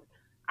about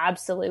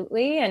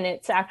absolutely. And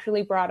it's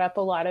actually brought up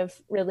a lot of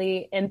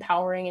really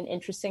empowering and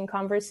interesting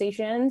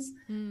conversations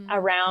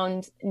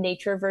around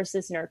nature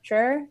versus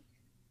nurture,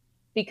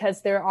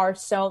 because there are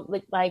so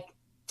like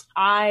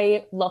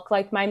I look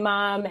like my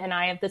mom and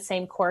I have the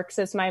same quirks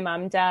as my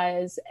mom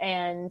does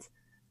and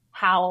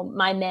how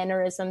my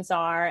mannerisms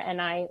are.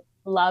 And I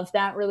love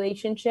that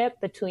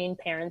relationship between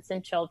parents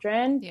and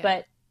children. Yeah.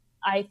 But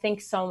I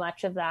think so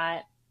much of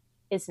that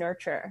is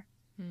nurture,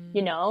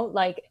 you know,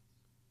 like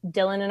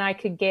Dylan and I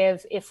could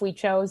give, if we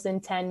chose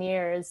in 10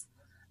 years,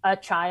 a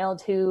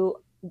child who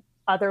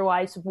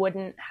otherwise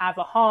wouldn't have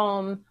a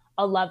home,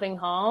 a loving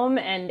home.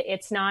 And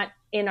it's not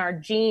in our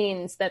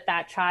genes that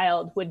that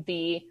child would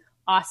be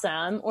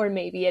awesome, or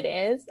maybe it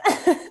is.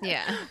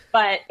 Yeah.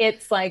 But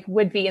it's like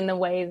would be in the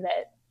way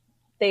that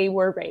they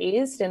were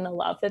raised and the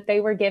love that they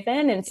were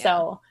given. And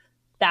so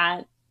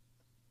that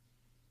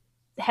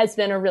has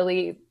been a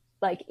really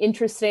like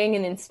interesting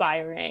and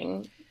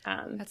inspiring.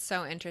 That's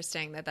so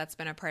interesting that that's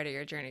been a part of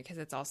your journey, because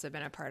it's also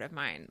been a part of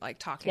mine, like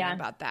talking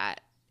about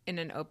that in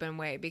an open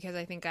way, because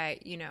I think I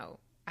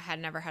had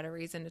never had a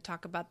reason to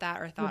talk about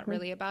that or thought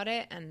really about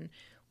it. And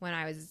when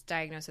I was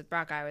diagnosed with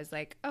BRCA, I was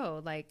like,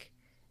 oh, like,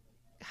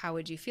 how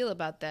would you feel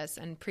about this?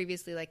 And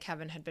previously, like,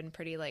 Kevin had been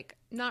pretty, like,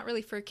 not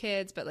really for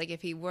kids, but, like,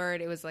 if he were,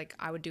 it was, like,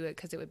 I would do it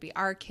because it would be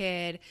our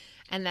kid.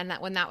 And then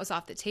when that was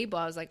off the table,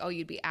 I was like, oh,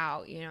 you'd be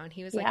out, you know? And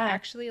he was like,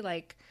 actually,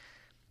 like,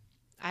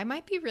 I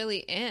might be really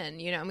in,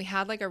 you know? And we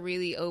had, like, a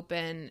really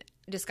open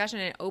discussion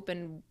and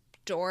open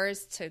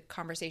doors to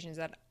conversations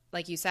that,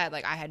 like you said,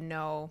 like, I had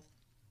no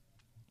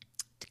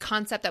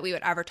concept that we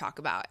would ever talk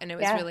about. And it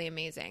was really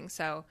amazing.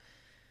 So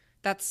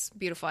that's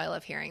beautiful. I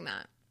love hearing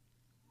that.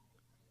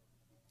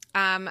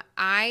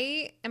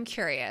 I am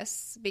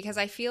curious because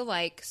I feel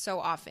like so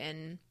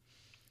often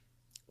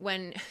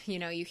when, you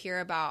know, you hear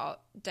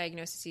about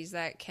diagnoses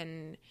that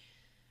can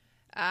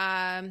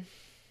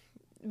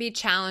be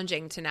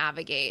challenging to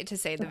navigate, to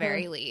say the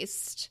very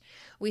least,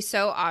 we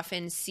so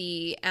often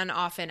see, and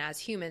often as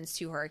humans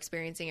too who are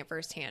experiencing it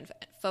firsthand,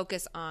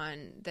 focus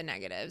on the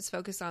negatives,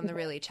 focus on the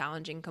really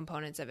challenging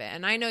components of it.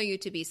 And I know you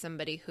to be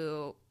somebody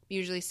who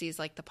usually sees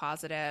like the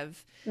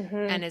positive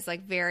and is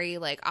like very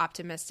like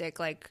optimistic,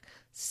 like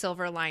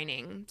silver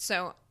lining.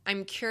 So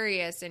I'm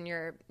curious, in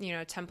your,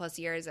 10 plus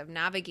years of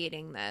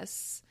navigating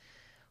this,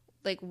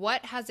 like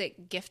what has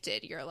it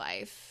gifted your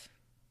life?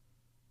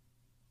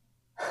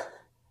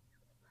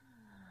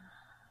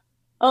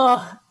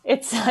 Oh,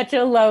 it's such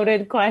a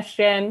loaded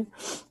question,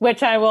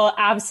 which I will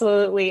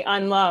absolutely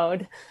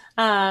unload.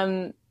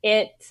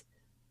 It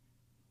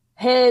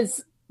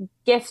has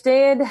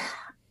gifted,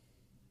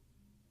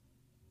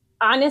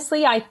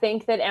 honestly, I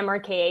think that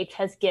MRKH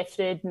has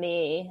gifted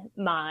me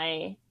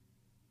my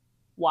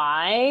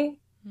why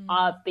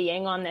of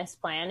being on this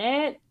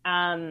planet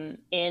in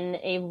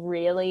a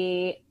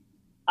really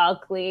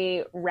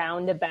ugly,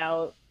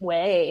 roundabout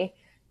way.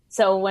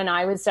 So when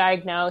I was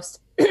diagnosed,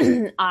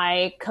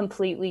 I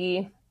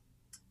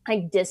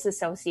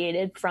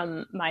disassociated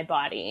from my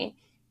body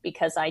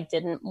because I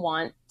didn't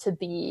want to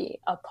be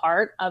a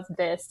part of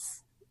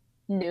this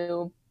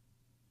new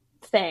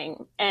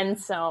thing. And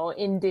so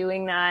in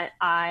doing that,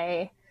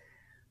 I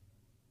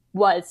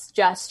was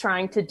just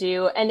trying to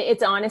do, and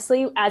it's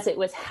honestly, as it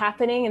was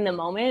happening in the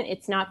moment,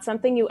 it's not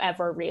something you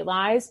ever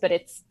realize, but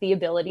it's the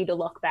ability to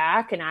look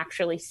back and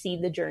actually see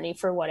the journey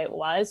for what it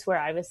was, where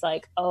I was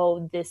like,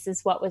 oh, this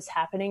is what was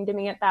happening to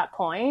me at that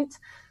point.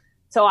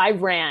 So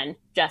I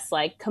just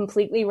like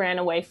completely ran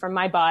away from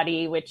my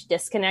body, which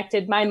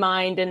disconnected my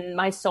mind and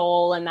my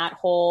soul and that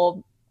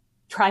whole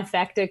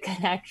trifecta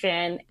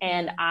connection.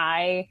 And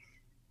I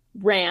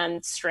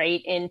ran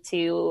straight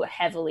into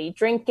heavily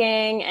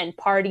drinking and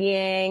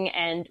partying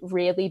and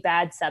really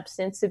bad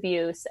substance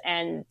abuse.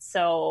 And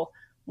so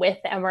with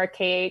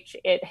MRKH,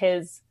 it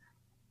has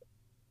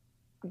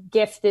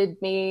gifted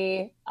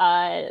me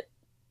a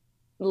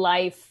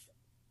life,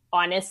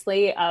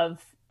 honestly,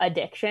 of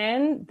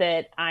addiction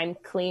that I'm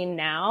clean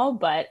now,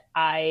 but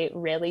I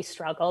really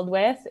struggled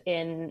with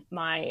in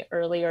my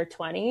earlier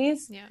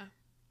 20s.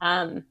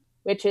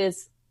 Which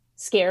is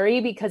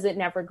scary because it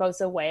never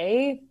goes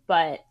away.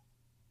 But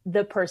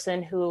the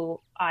person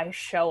who I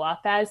show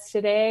up as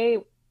today,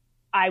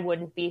 I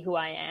wouldn't be who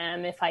I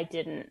am if I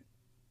didn't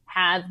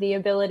have the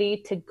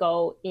ability to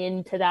go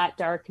into that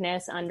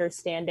darkness,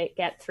 understand it,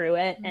 get through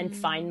it, and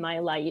find my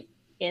light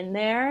in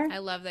there. I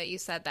love that you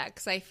said that,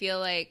 because I feel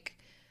like,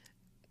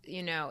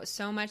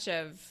 so much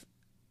of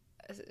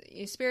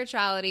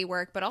spirituality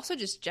work, but also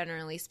just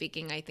generally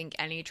speaking, I think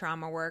any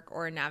trauma work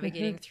or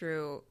navigating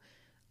through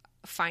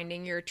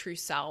finding your true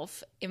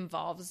self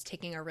involves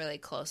taking a really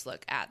close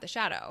look at the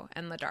shadow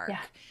and the dark.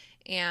 Yeah.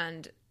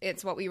 And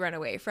it's what we run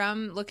away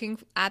from, looking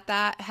at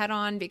that head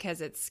on,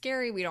 because it's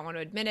scary. We don't want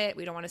to admit it.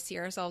 We don't want to see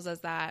ourselves as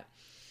that.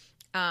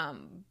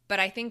 But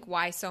I think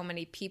why so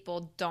many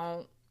people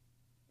don't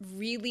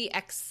really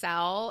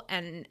excel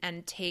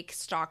and take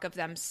stock of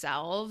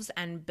themselves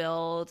and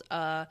build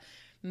a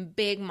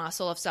big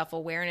muscle of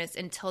self-awareness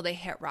until they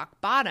hit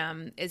rock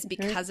bottom is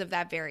because of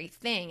that very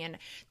thing. And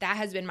that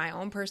has been my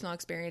own personal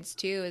experience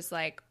too, is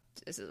like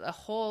a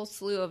whole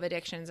slew of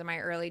addictions in my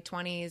early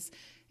 20s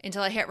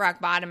until I hit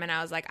rock bottom and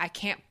I was like, I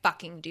can't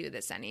fucking do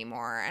this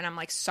anymore. And I'm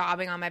like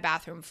sobbing on my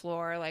bathroom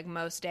floor like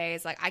most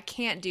days, like I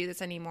can't do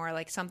this anymore.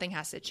 Like something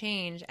has to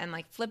change. And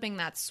like flipping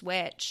that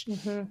switch,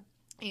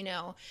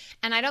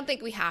 and I don't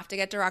think we have to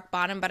get to rock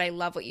bottom, but I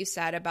love what you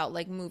said about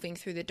like moving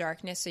through the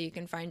darkness so you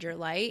can find your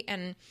light.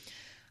 And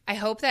I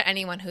hope that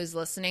anyone who's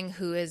listening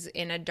who is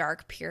in a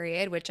dark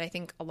period, which I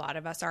think a lot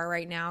of us are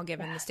right now,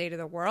 given the state of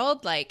the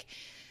world, like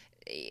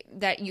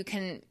that you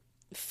can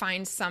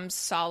find some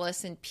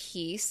solace and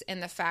peace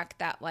in the fact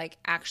that like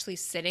actually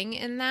sitting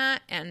in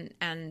that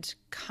and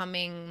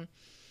coming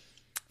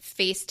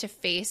face to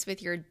face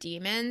with your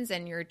demons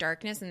and your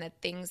darkness and the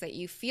things that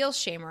you feel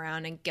shame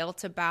around and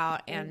guilt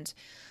about and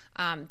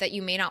that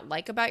you may not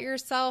like about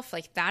yourself,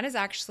 like that is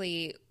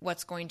actually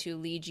what's going to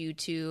lead you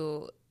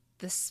to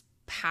this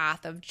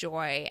path of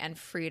joy and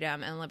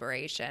freedom and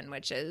liberation,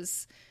 which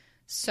is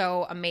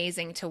so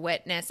amazing to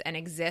witness and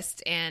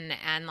exist in.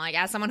 And like,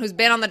 as someone who's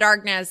been on the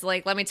darkness,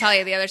 like, let me tell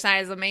you, the other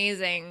side is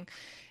amazing.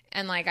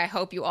 And like, I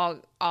hope you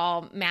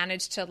all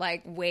manage to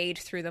like wade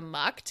through the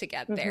muck to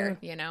get there,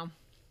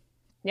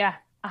 Yeah,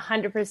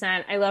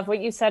 100%. I love what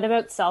you said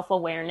about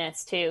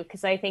self-awareness too,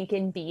 because I think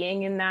in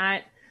being in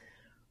that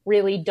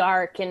really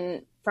dark,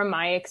 and from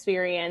my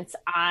experience,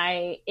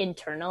 I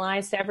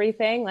internalized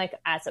everything. Like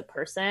as a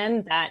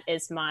person, that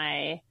is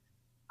my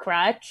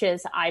crutch,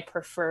 is I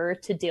prefer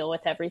to deal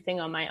with everything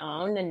on my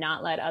own and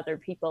not let other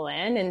people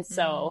in. And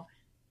so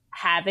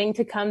having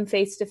to come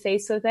face to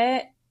face with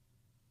it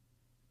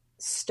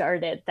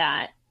started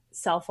that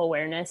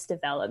self-awareness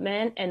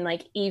development. And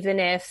like, even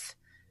if,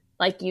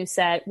 like you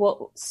said,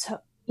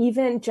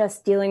 even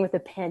just dealing with a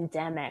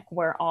pandemic,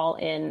 we're all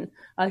in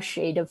a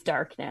shade of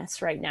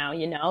darkness right now,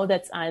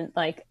 that's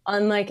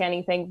unlike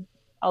anything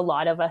a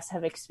lot of us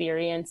have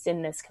experienced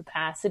in this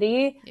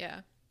capacity. Yeah.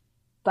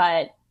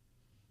 But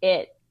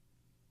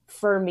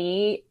for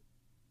me,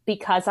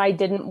 because I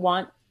didn't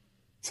want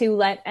to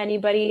let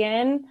anybody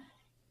in,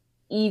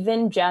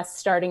 even just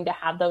starting to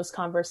have those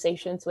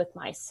conversations with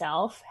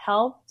myself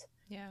helped.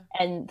 Yeah.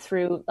 And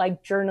through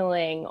like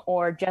journaling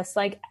or just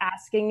like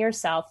asking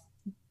yourself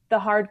the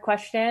hard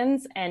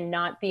questions and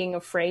not being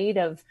afraid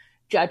of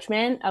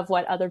judgment of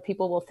what other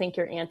people will think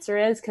your answer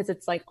is, because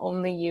it's like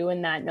only you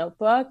in that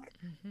notebook.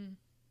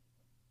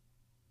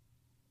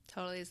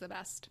 Totally is the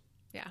best.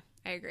 Yeah,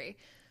 I agree.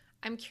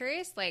 I'm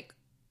curious, like,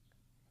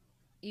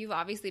 you've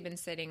obviously been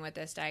sitting with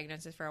this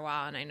diagnosis for a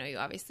while, and I know you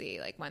obviously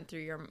like went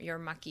through your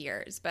muck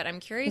years, but I'm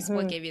curious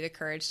what gave you the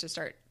courage to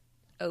start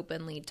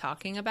openly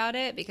talking about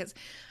it, because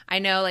I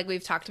know like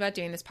we've talked about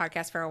doing this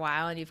podcast for a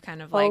while and you've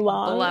kind of like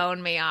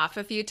blown me off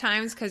a few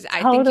times because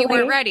I think you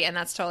weren't ready, and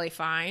that's totally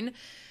fine.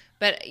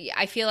 But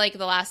I feel like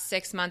the last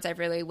 6 months I've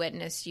really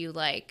witnessed you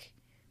like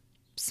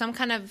some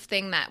kind of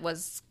thing that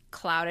was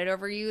clouded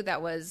over you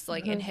that was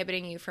like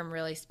inhibiting you from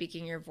really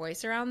speaking your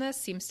voice around this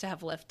seems to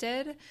have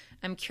lifted.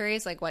 I'm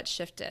curious like what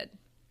shifted.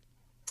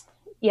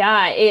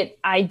 Yeah,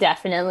 I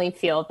definitely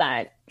feel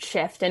that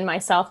shift in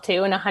myself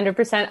too. And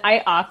 100%,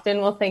 I often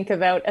will think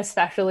about,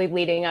 especially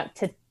leading up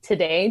to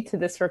today, to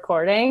this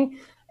recording,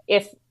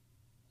 if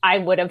I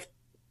would have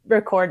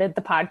recorded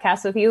the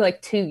podcast with you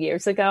like 2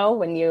 years ago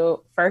when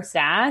you first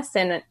asked.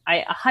 And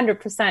I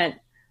 100%,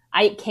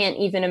 I can't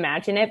even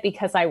imagine it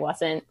because I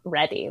wasn't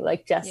ready,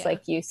 like just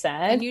like you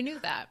said. And you knew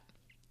that.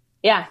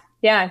 Yeah.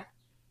 Yeah.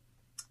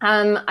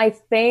 I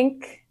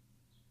think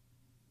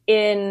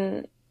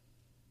in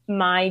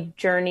my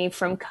journey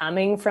from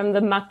coming from the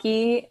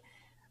mucky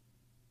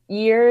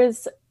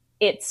years,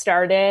 it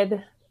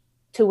started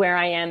to where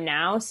I am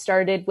now,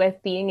 started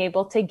with being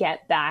able to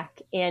get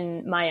back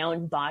in my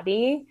own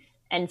body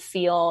and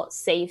feel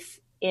safe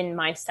in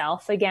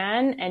myself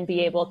again and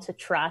be able to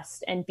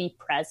trust and be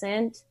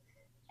present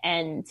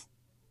and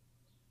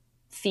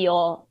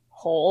feel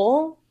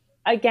whole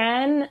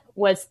again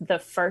was the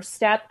first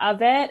step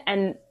of it.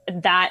 And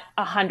that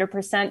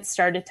 100%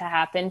 started to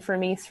happen for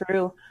me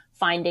through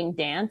finding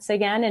dance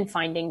again and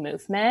finding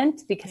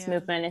movement, because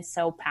movement is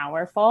so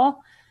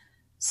powerful.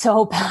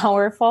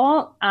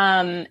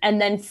 And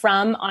then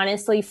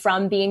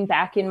from being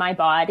back in my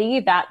body,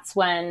 that's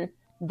when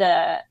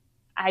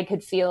I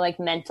could feel like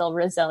mental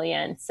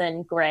resilience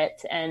and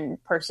grit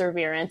and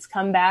perseverance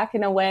come back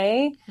in a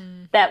way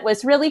that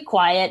was really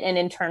quiet and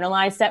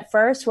internalized at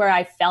first, where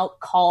I felt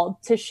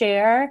called to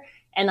share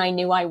and I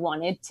knew I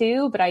wanted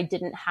to, but I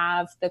didn't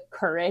have the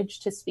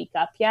courage to speak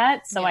up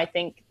yet. So I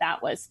think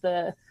that was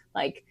the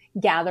like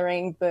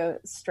gathering the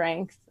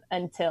strength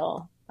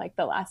until like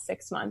the last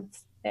 6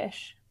 months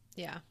ish.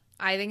 Yeah.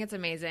 I think it's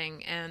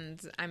amazing,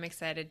 and I'm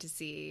excited to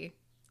see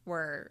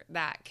where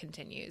that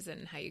continues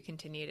and how you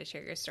continue to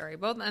share your story,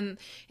 both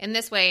in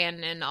this way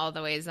and in all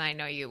the ways I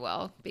know you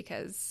will,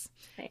 because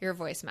your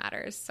voice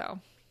matters. So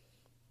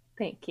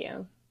thank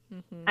you.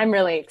 I'm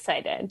really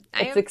excited.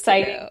 It's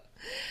exciting. Too.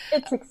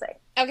 It's exciting.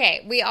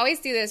 Okay. We always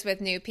do this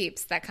with new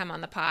peeps that come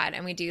on the pod,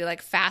 and we do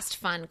like fast,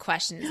 fun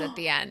questions at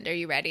the end. Are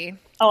you ready?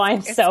 Oh,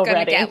 I'm so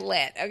ready. It's gonna get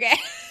lit. Okay.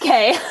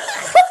 Okay.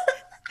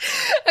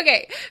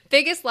 Okay.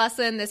 Biggest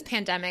lesson this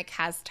pandemic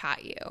has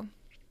taught you?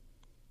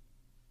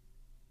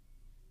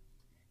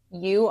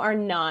 You are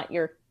not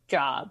your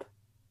job.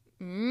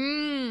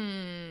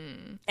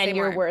 And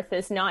your worth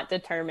is not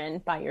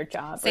determined by your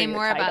job. Say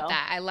more title. about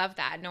that. I love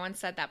that. No one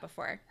said that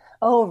before.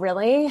 Oh,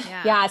 really?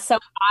 Yeah. So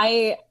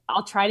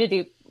I'll try to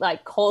do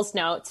like Cole's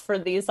notes for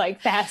these like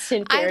fast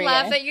and furious.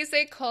 I love that you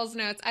say Cole's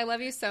notes. I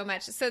love you so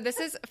much. So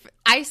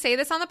I say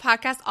this on the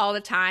podcast all the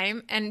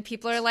time, and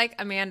people are like,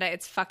 Amanda,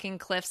 it's fucking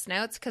Cliff's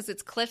Notes, because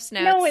it's Cliff's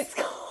Notes. No, it's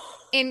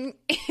in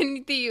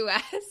the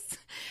US.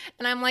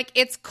 And I'm like,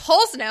 it's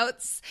Cole's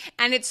Notes,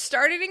 and it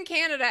started in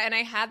Canada. And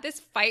I had this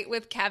fight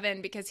with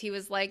Kevin because he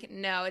was like,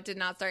 no, it did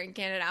not start in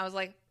Canada. I was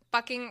like,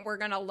 fucking, we're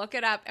going to look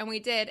it up. And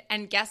we did.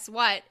 And guess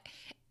what?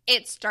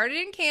 It started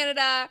in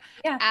Canada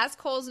as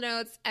Cole's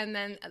Notes, and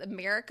then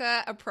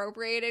America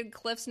appropriated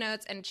Cliff's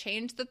Notes and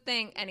changed the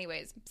thing.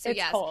 Anyways, so it's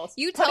yes, Cole's.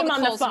 You tell the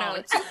Cole's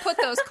Notes. You put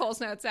those Cole's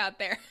Notes out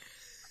there.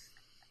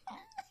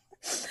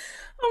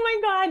 Oh my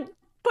God.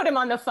 Put him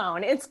on the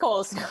phone. It's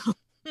Cole's Notes.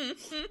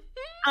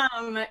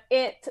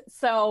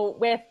 So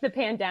with the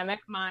pandemic,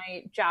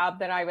 my job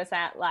that I was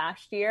at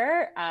last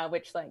year,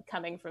 which like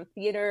coming from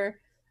theater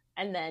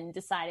and then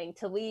deciding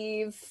to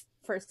leave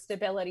for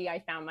stability, I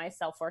found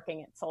myself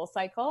working at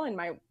SoulCycle,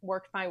 and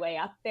worked my way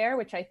up there,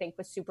 which I think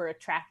was super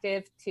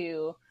attractive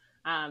to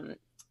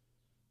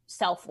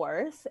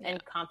self-worth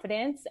and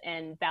confidence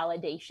and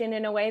validation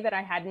in a way that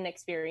I hadn't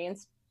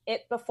experienced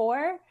it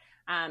before.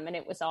 And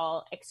it was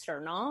all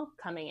external,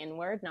 coming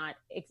inward, not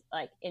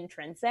like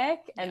intrinsic.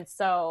 Yeah. And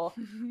so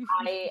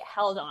I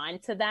held on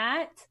to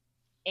that,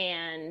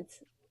 and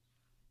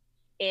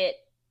it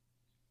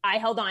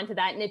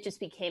just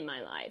became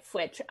my life,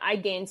 which I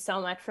gained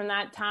so much from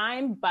that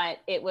time. But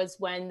it was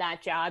when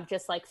that job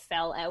just like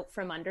fell out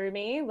from under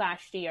me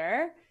last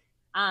year.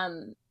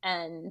 And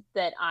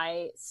that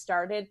I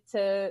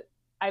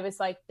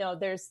was like, no,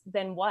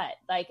 then what?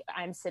 Like,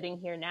 I'm sitting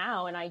here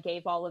now, and I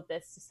gave all of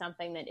this to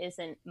something that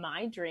isn't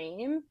my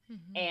dream.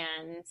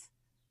 And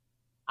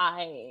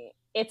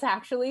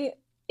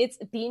it's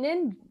been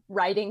in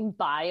writing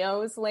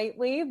bios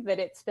lately that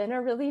it's been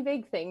a really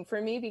big thing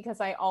for me, because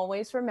I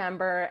always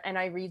remember, and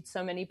I read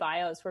so many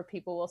bios where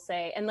people will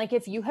say, and like,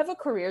 if you have a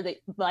career that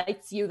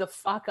lights you the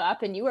fuck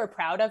up and you are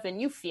proud of,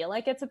 and you feel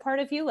like it's a part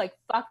of you, like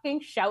fucking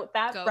shout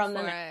that from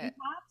the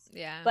mountaintops.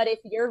 Yeah. But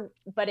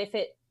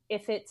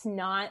if it's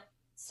not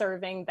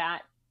serving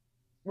that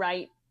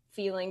right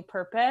feeling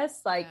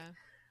purpose, like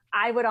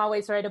I would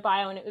always write a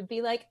bio and it would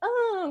be like,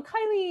 oh,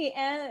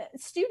 Kylie,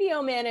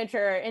 studio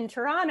manager in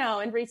Toronto.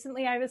 And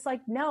recently I was like,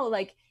 no,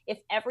 like if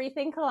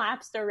everything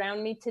collapsed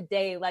around me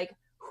today, like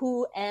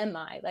who am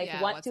I? Like,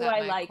 what do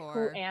I like?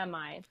 Core? Who am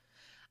I?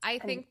 I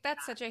think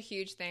that's such a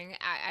huge thing.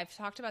 I've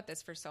talked about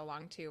this for so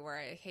long too, where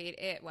I hate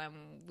it when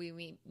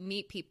we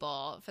meet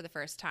people for the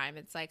first time.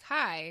 It's like,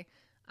 hi,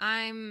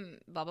 I'm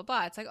blah, blah,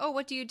 blah. It's like, oh,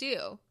 what do you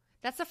do?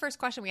 That's the first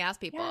question we ask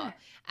people,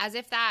 as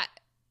if that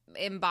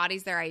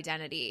embodies their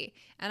identity.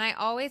 And I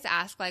always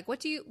ask, like,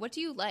 what do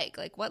you like?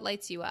 Like, what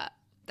lights you up?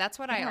 That's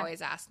what I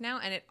always ask now.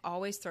 And it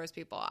always throws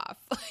people off.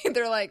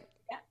 They're like,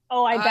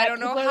 oh, I don't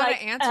know how to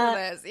answer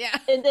this. Yeah.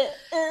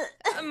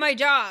 My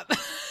job.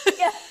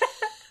 Yeah.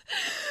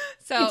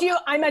 So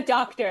I'm a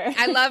doctor.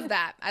 I love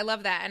that.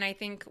 And I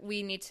think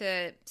we need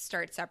to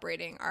start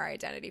separating our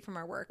identity from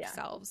our work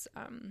selves.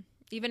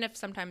 Even if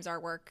sometimes our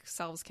work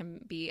selves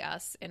can be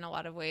us in a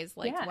lot of ways,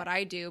 like what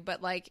I do.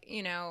 But like,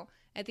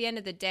 at the end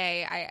of the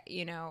day,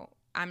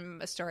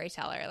 I'm a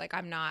storyteller. Like,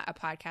 I'm not a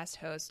podcast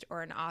host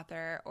or an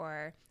author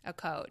or a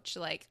coach.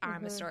 Like,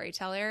 I'm a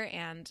storyteller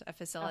and a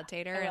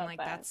facilitator. And like,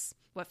 that's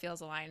what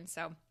feels aligned.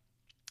 So,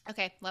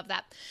 okay. Love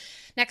that.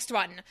 Next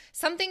one.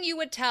 Something you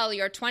would tell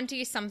your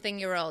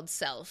 20-something-year-old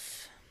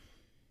self.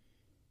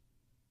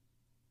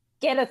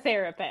 Get a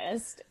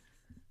therapist.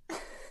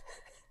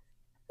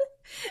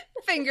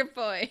 Finger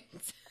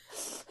points.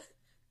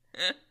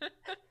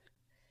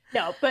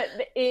 No, but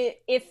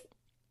if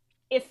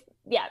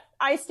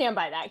I stand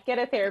by that. Get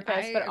a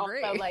therapist, but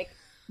also like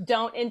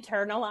don't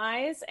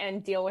internalize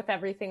and deal with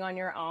everything on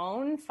your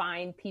own.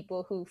 Find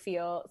people who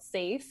feel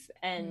safe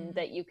and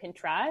that you can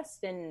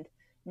trust, and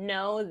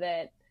know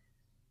that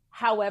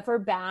however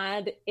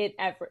bad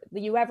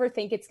you ever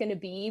think it's going to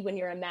be when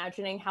you're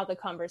imagining how the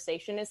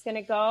conversation is going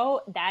to go,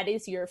 that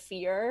is your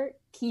fear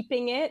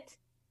keeping it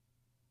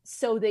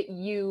so that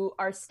you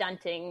are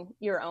stunting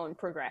your own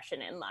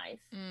progression in life.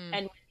 And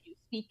when you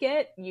speak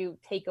it, you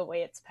take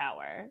away its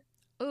power.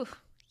 Ooh,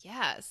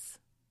 yes.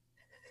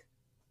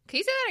 Can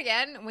you say that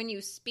again? When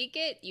you speak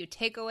it, you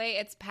take away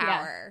its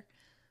power. Yeah.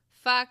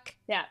 Fuck.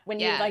 Yeah. When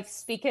you like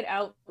speak it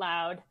out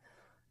loud,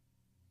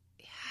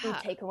 you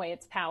take away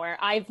its power.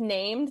 I've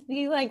named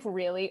the like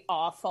really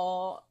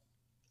awful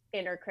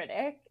inner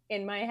critic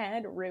in my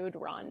head Rude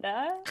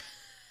Rhonda.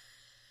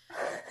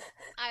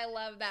 I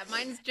love that.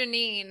 Mine's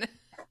Janine.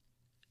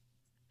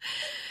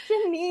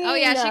 Janine. Oh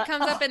yeah, she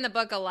comes up in the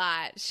book a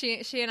lot.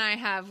 She and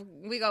I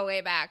we go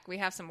way back. We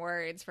have some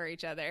words for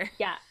each other.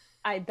 Yeah,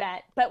 I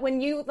bet. But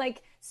when you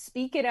like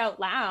speak it out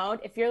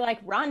loud, if you're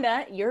like,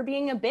 Rhonda, you're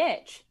being a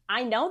bitch.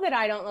 I know that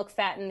I don't look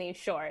fat in these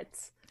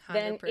shorts. 100%.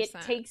 Then it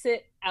takes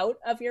it out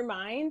of your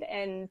mind,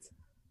 and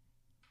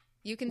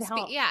you can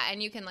speak. Yeah,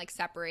 and you can like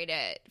separate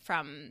it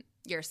from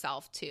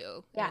yourself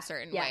too in a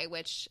certain way,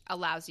 which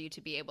allows you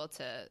to be able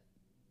to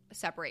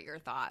separate your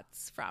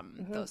thoughts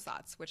from those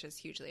thoughts, which is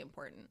hugely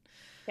important.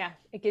 Yeah,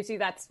 it gives you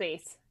that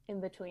space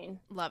in between.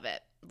 Love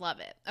it. Love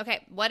it.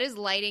 Okay, what is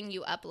lighting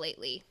you up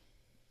lately?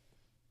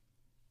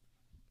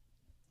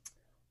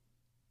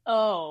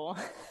 Oh.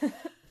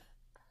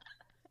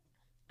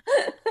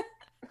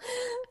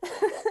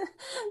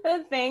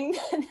 The thing,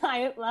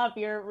 I love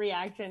your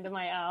reaction to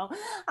my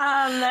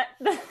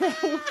the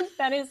thing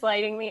that is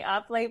lighting me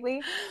up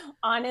lately,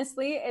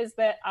 honestly, is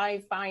that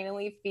I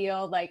finally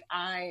feel like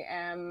I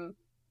am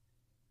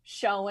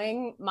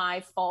showing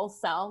my full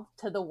self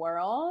to the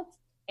world,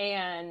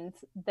 and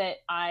that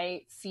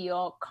I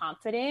feel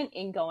confident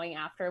in going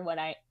after what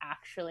I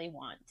actually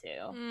want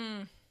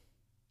to.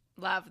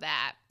 Love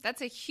that.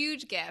 That's a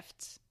huge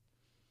gift.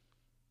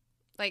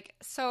 Like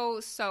so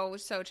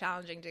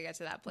challenging to get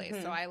to that place.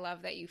 So I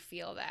love that you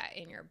feel that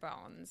in your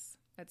bones.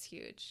 That's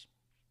huge.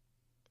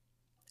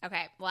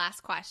 Okay,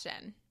 last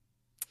question.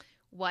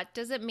 What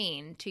does it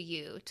mean to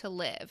you to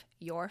live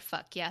your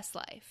fuck yes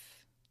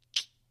life?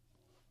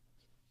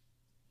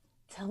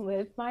 To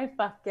live my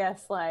fuck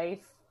yes life.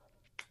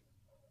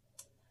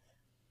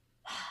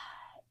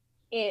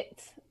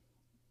 It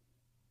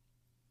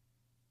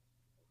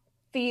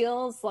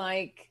feels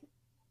like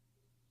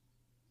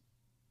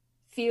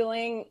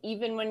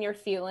even when you're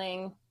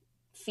feeling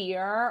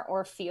fear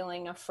or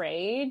feeling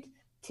afraid,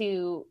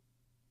 to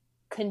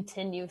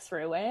continue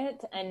through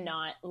it and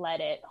not let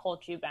it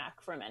hold you back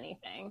from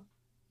anything.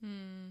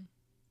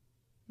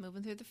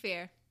 Moving through the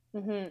fear.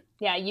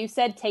 Yeah, you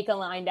said take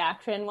aligned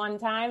action one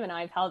time, and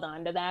I've held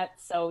on to that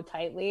so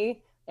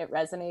tightly. It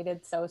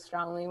resonated so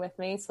strongly with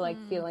me. So like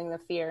feeling the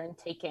fear and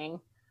taking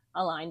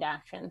aligned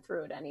action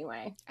through it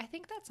anyway. I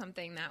think that's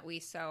something that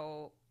we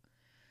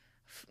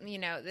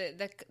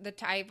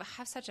I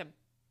have such a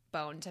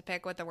bone to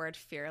pick with the word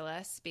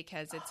fearless,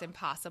 because it's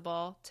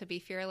impossible to be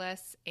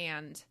fearless,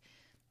 and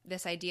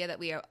this idea that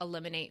we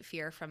eliminate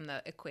fear from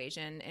the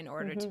equation in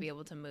order to be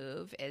able to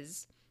move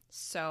is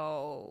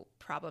so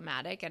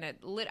problematic. And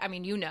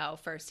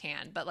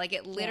firsthand, but like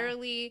it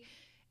literally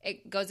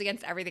it goes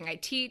against everything I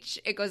teach.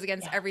 It goes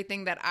against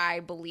everything that I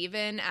believe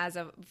in as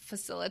a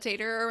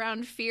facilitator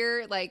around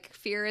fear. Like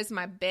fear is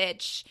my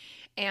bitch.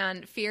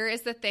 And fear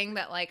is the thing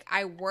that like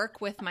I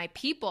work with my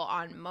people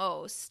on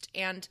most.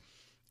 And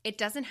it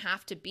doesn't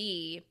have to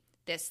be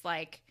this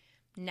like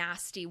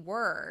nasty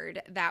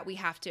word that we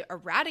have to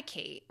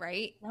eradicate,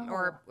 right?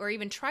 No. Or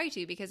even try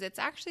to, because it's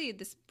actually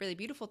this really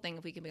beautiful thing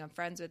if we can become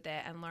friends with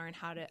it and learn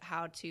how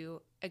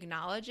to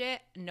acknowledge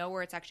it, know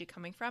where it's actually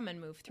coming from,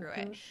 and move through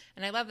it.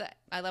 And I love that.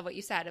 I love what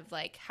you said of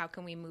like, how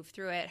can we move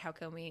through it? How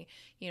can we,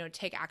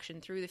 take action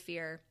through the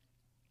fear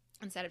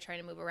instead of trying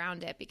to move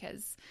around it?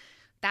 Because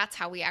that's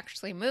how we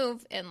actually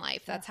move in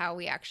life. That's how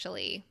we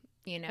actually,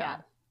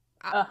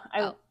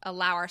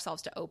 allow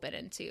ourselves to open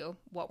into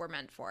what we're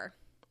meant for.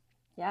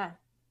 Yeah.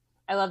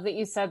 I love that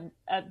you said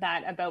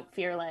that about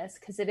fearless,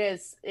 because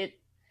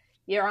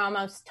you're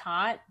almost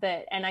taught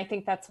that. And I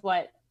think that's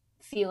what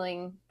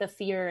feeling the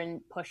fear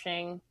and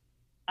pushing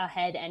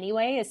ahead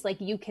anyway, is like,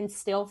 you can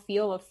still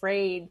feel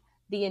afraid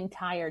the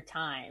entire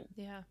time.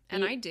 Yeah.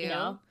 And I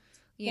do.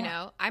 You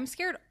know, I'm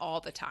scared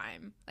all the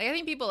time. Like, I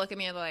think people look at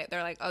me and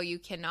they're like, oh, you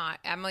cannot.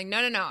 I'm like,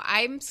 no.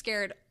 I'm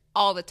scared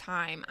all the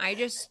time. I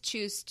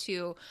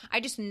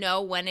just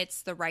know when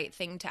it's the right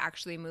thing to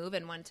actually move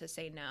and when to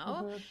say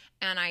no.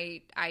 And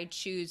I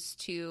choose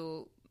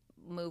to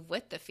move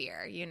with the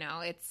fear.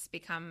 It's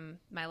become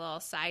my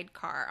little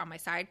sidecar on my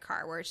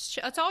sidecar, where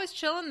it's always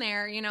chilling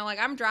there, like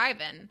I'm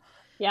driving.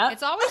 Yeah.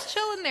 It's always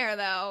chilling there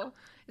though.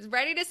 It's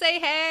ready to say,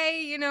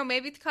 hey,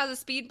 maybe cause a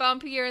speed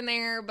bump here and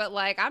there, but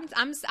like I'm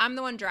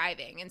the one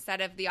driving instead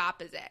of the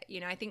opposite.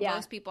 I think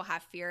most people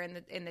have fear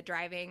in the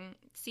driving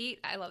seat.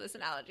 I love this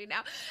analogy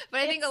now, but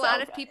I think a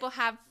lot of people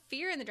have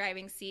fear in the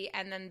driving seat,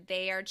 and then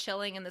they are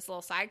chilling in this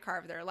little sidecar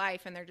of their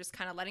life, and they're just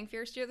kind of letting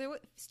fear steer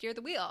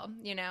the wheel,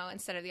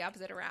 instead of the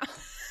opposite around.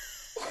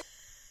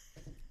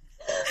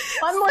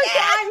 One more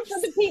time for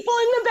the people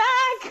in the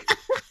back.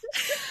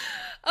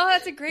 Oh,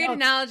 that's a great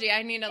analogy.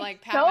 I need to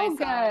like pat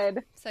myself.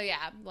 Good. So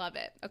yeah, love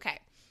it. Okay.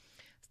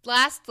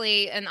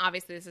 Lastly, and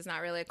obviously this is not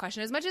really a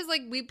question as much as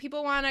like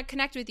people want to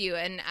connect with you,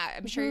 and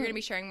I'm sure you're going to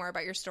be sharing more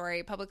about your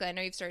story publicly. I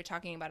know you've started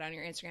talking about it on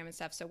your Instagram and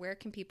stuff. So where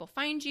can people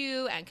find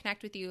you and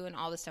connect with you, and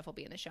all this stuff will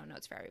be in the show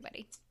notes for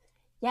everybody.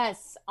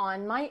 Yes,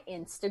 on my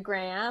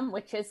Instagram,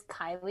 which is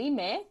Kylie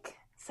Mick.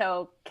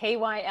 So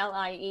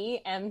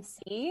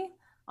KYLIEMC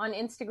on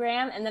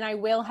Instagram. And then I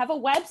will have a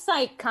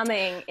website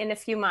coming in a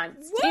few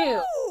months too.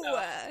 Woo!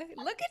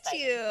 Look at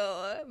you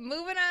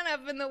moving on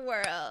up in the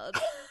world.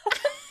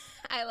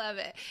 I love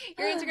it.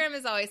 Your Instagram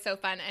is always so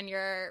fun, and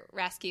your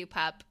rescue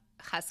pup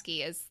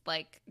husky is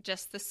like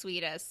just the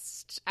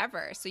sweetest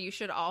ever. So you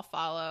should all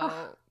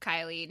follow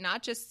Kylie,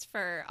 not just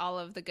for all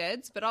of the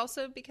goods, but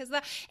also because of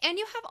that. And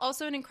you have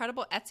also an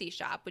incredible Etsy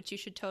shop, which you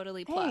should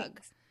totally plug.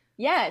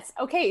 Yes.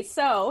 Okay.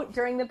 So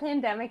during the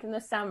pandemic in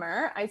the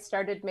summer, I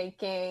started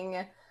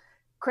making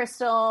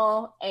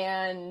crystal,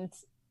 and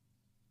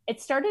it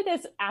started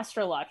as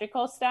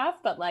astrological stuff,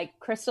 but like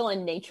crystal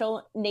and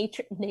nature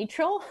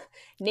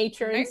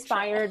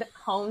inspired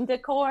home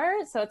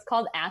decor. So it's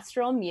called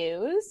Astral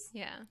Muse.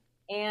 Yeah.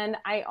 And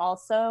I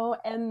also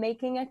am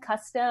making a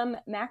custom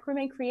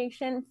macrame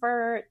creation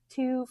for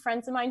 2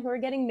 friends of mine who are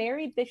getting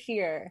married this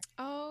year.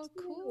 Oh,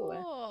 cool.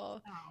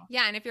 Oh.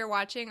 Yeah, and if you're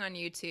watching on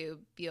YouTube,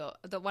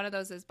 one of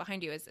those is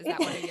behind you. Is that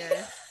one of your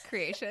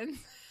creations?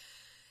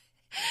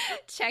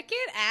 Check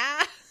it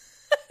out.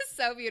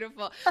 So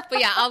beautiful. But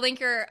yeah, I'll link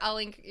your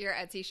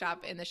Etsy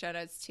shop in the show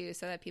notes too,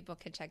 so that people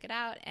can check it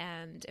out.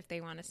 And if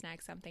they want to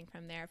snag something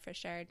from there, for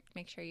sure,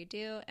 make sure you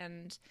do.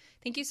 And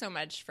thank you so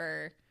much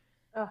for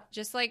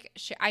just like,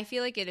 I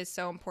feel like it is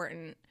so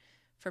important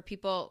for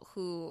people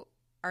who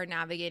are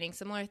navigating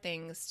similar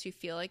things to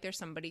feel like there's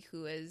somebody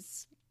who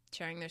is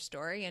sharing their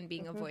story and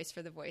being a voice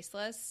for the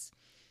voiceless.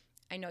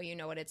 I know you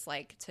know what it's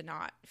like to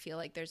not feel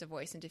like there's a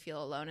voice and to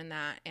feel alone in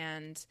that.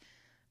 And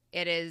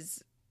it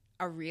is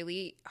a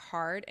really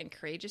hard and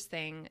courageous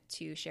thing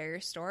to share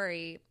your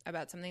story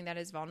about something that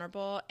is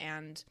vulnerable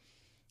and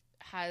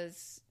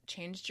has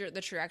changed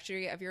the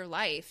trajectory of your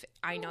life.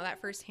 I know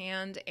that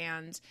firsthand,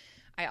 and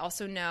I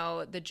also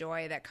know the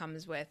joy that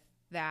comes with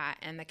that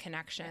and the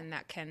connection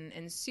that can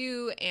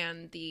ensue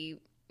and the,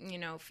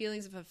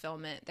 feelings of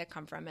fulfillment that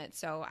come from it.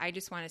 So I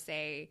just want to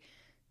say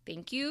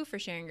thank you for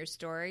sharing your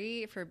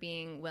story, for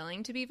being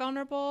willing to be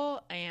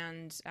vulnerable.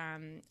 And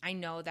I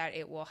know that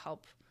it will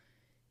help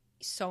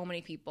so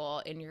many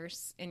people in your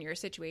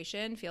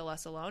situation feel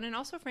less alone, and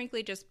also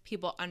frankly just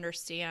people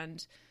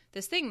understand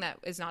this thing that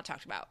is not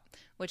talked about,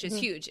 which is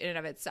huge in and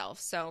of itself.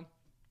 So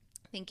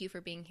thank you for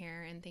being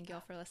here, and thank you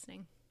all for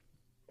listening.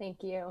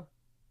 Thank you.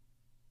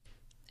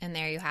 And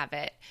there you have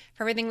it.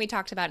 For everything we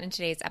talked about in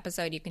today's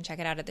episode, you can check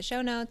it out at the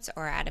show notes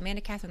or at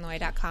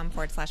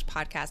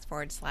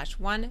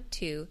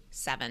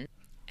amandacatherine.com/podcast/127.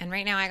 And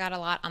right now I got a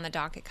lot on the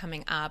docket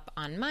coming up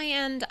on my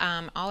end,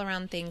 all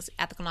around things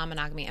ethical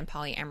non-monogamy and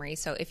polyamory.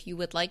 So if you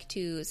would like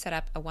to set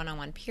up a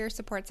one-on-one peer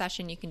support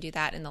session, you can do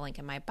that in the link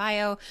in my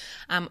bio.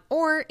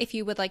 Or if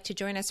you would like to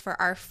join us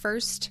for our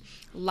first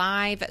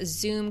live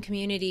Zoom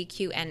community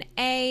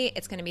Q&A,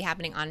 it's going to be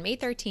happening on May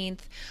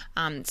 13th.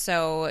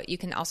 So you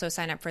can also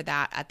sign up for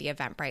that at the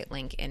Eventbrite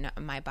link in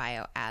my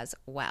bio as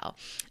well.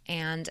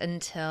 And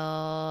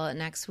until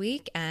next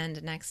week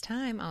and next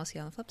time, I'll see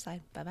you on the flip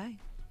side.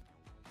 Bye-bye.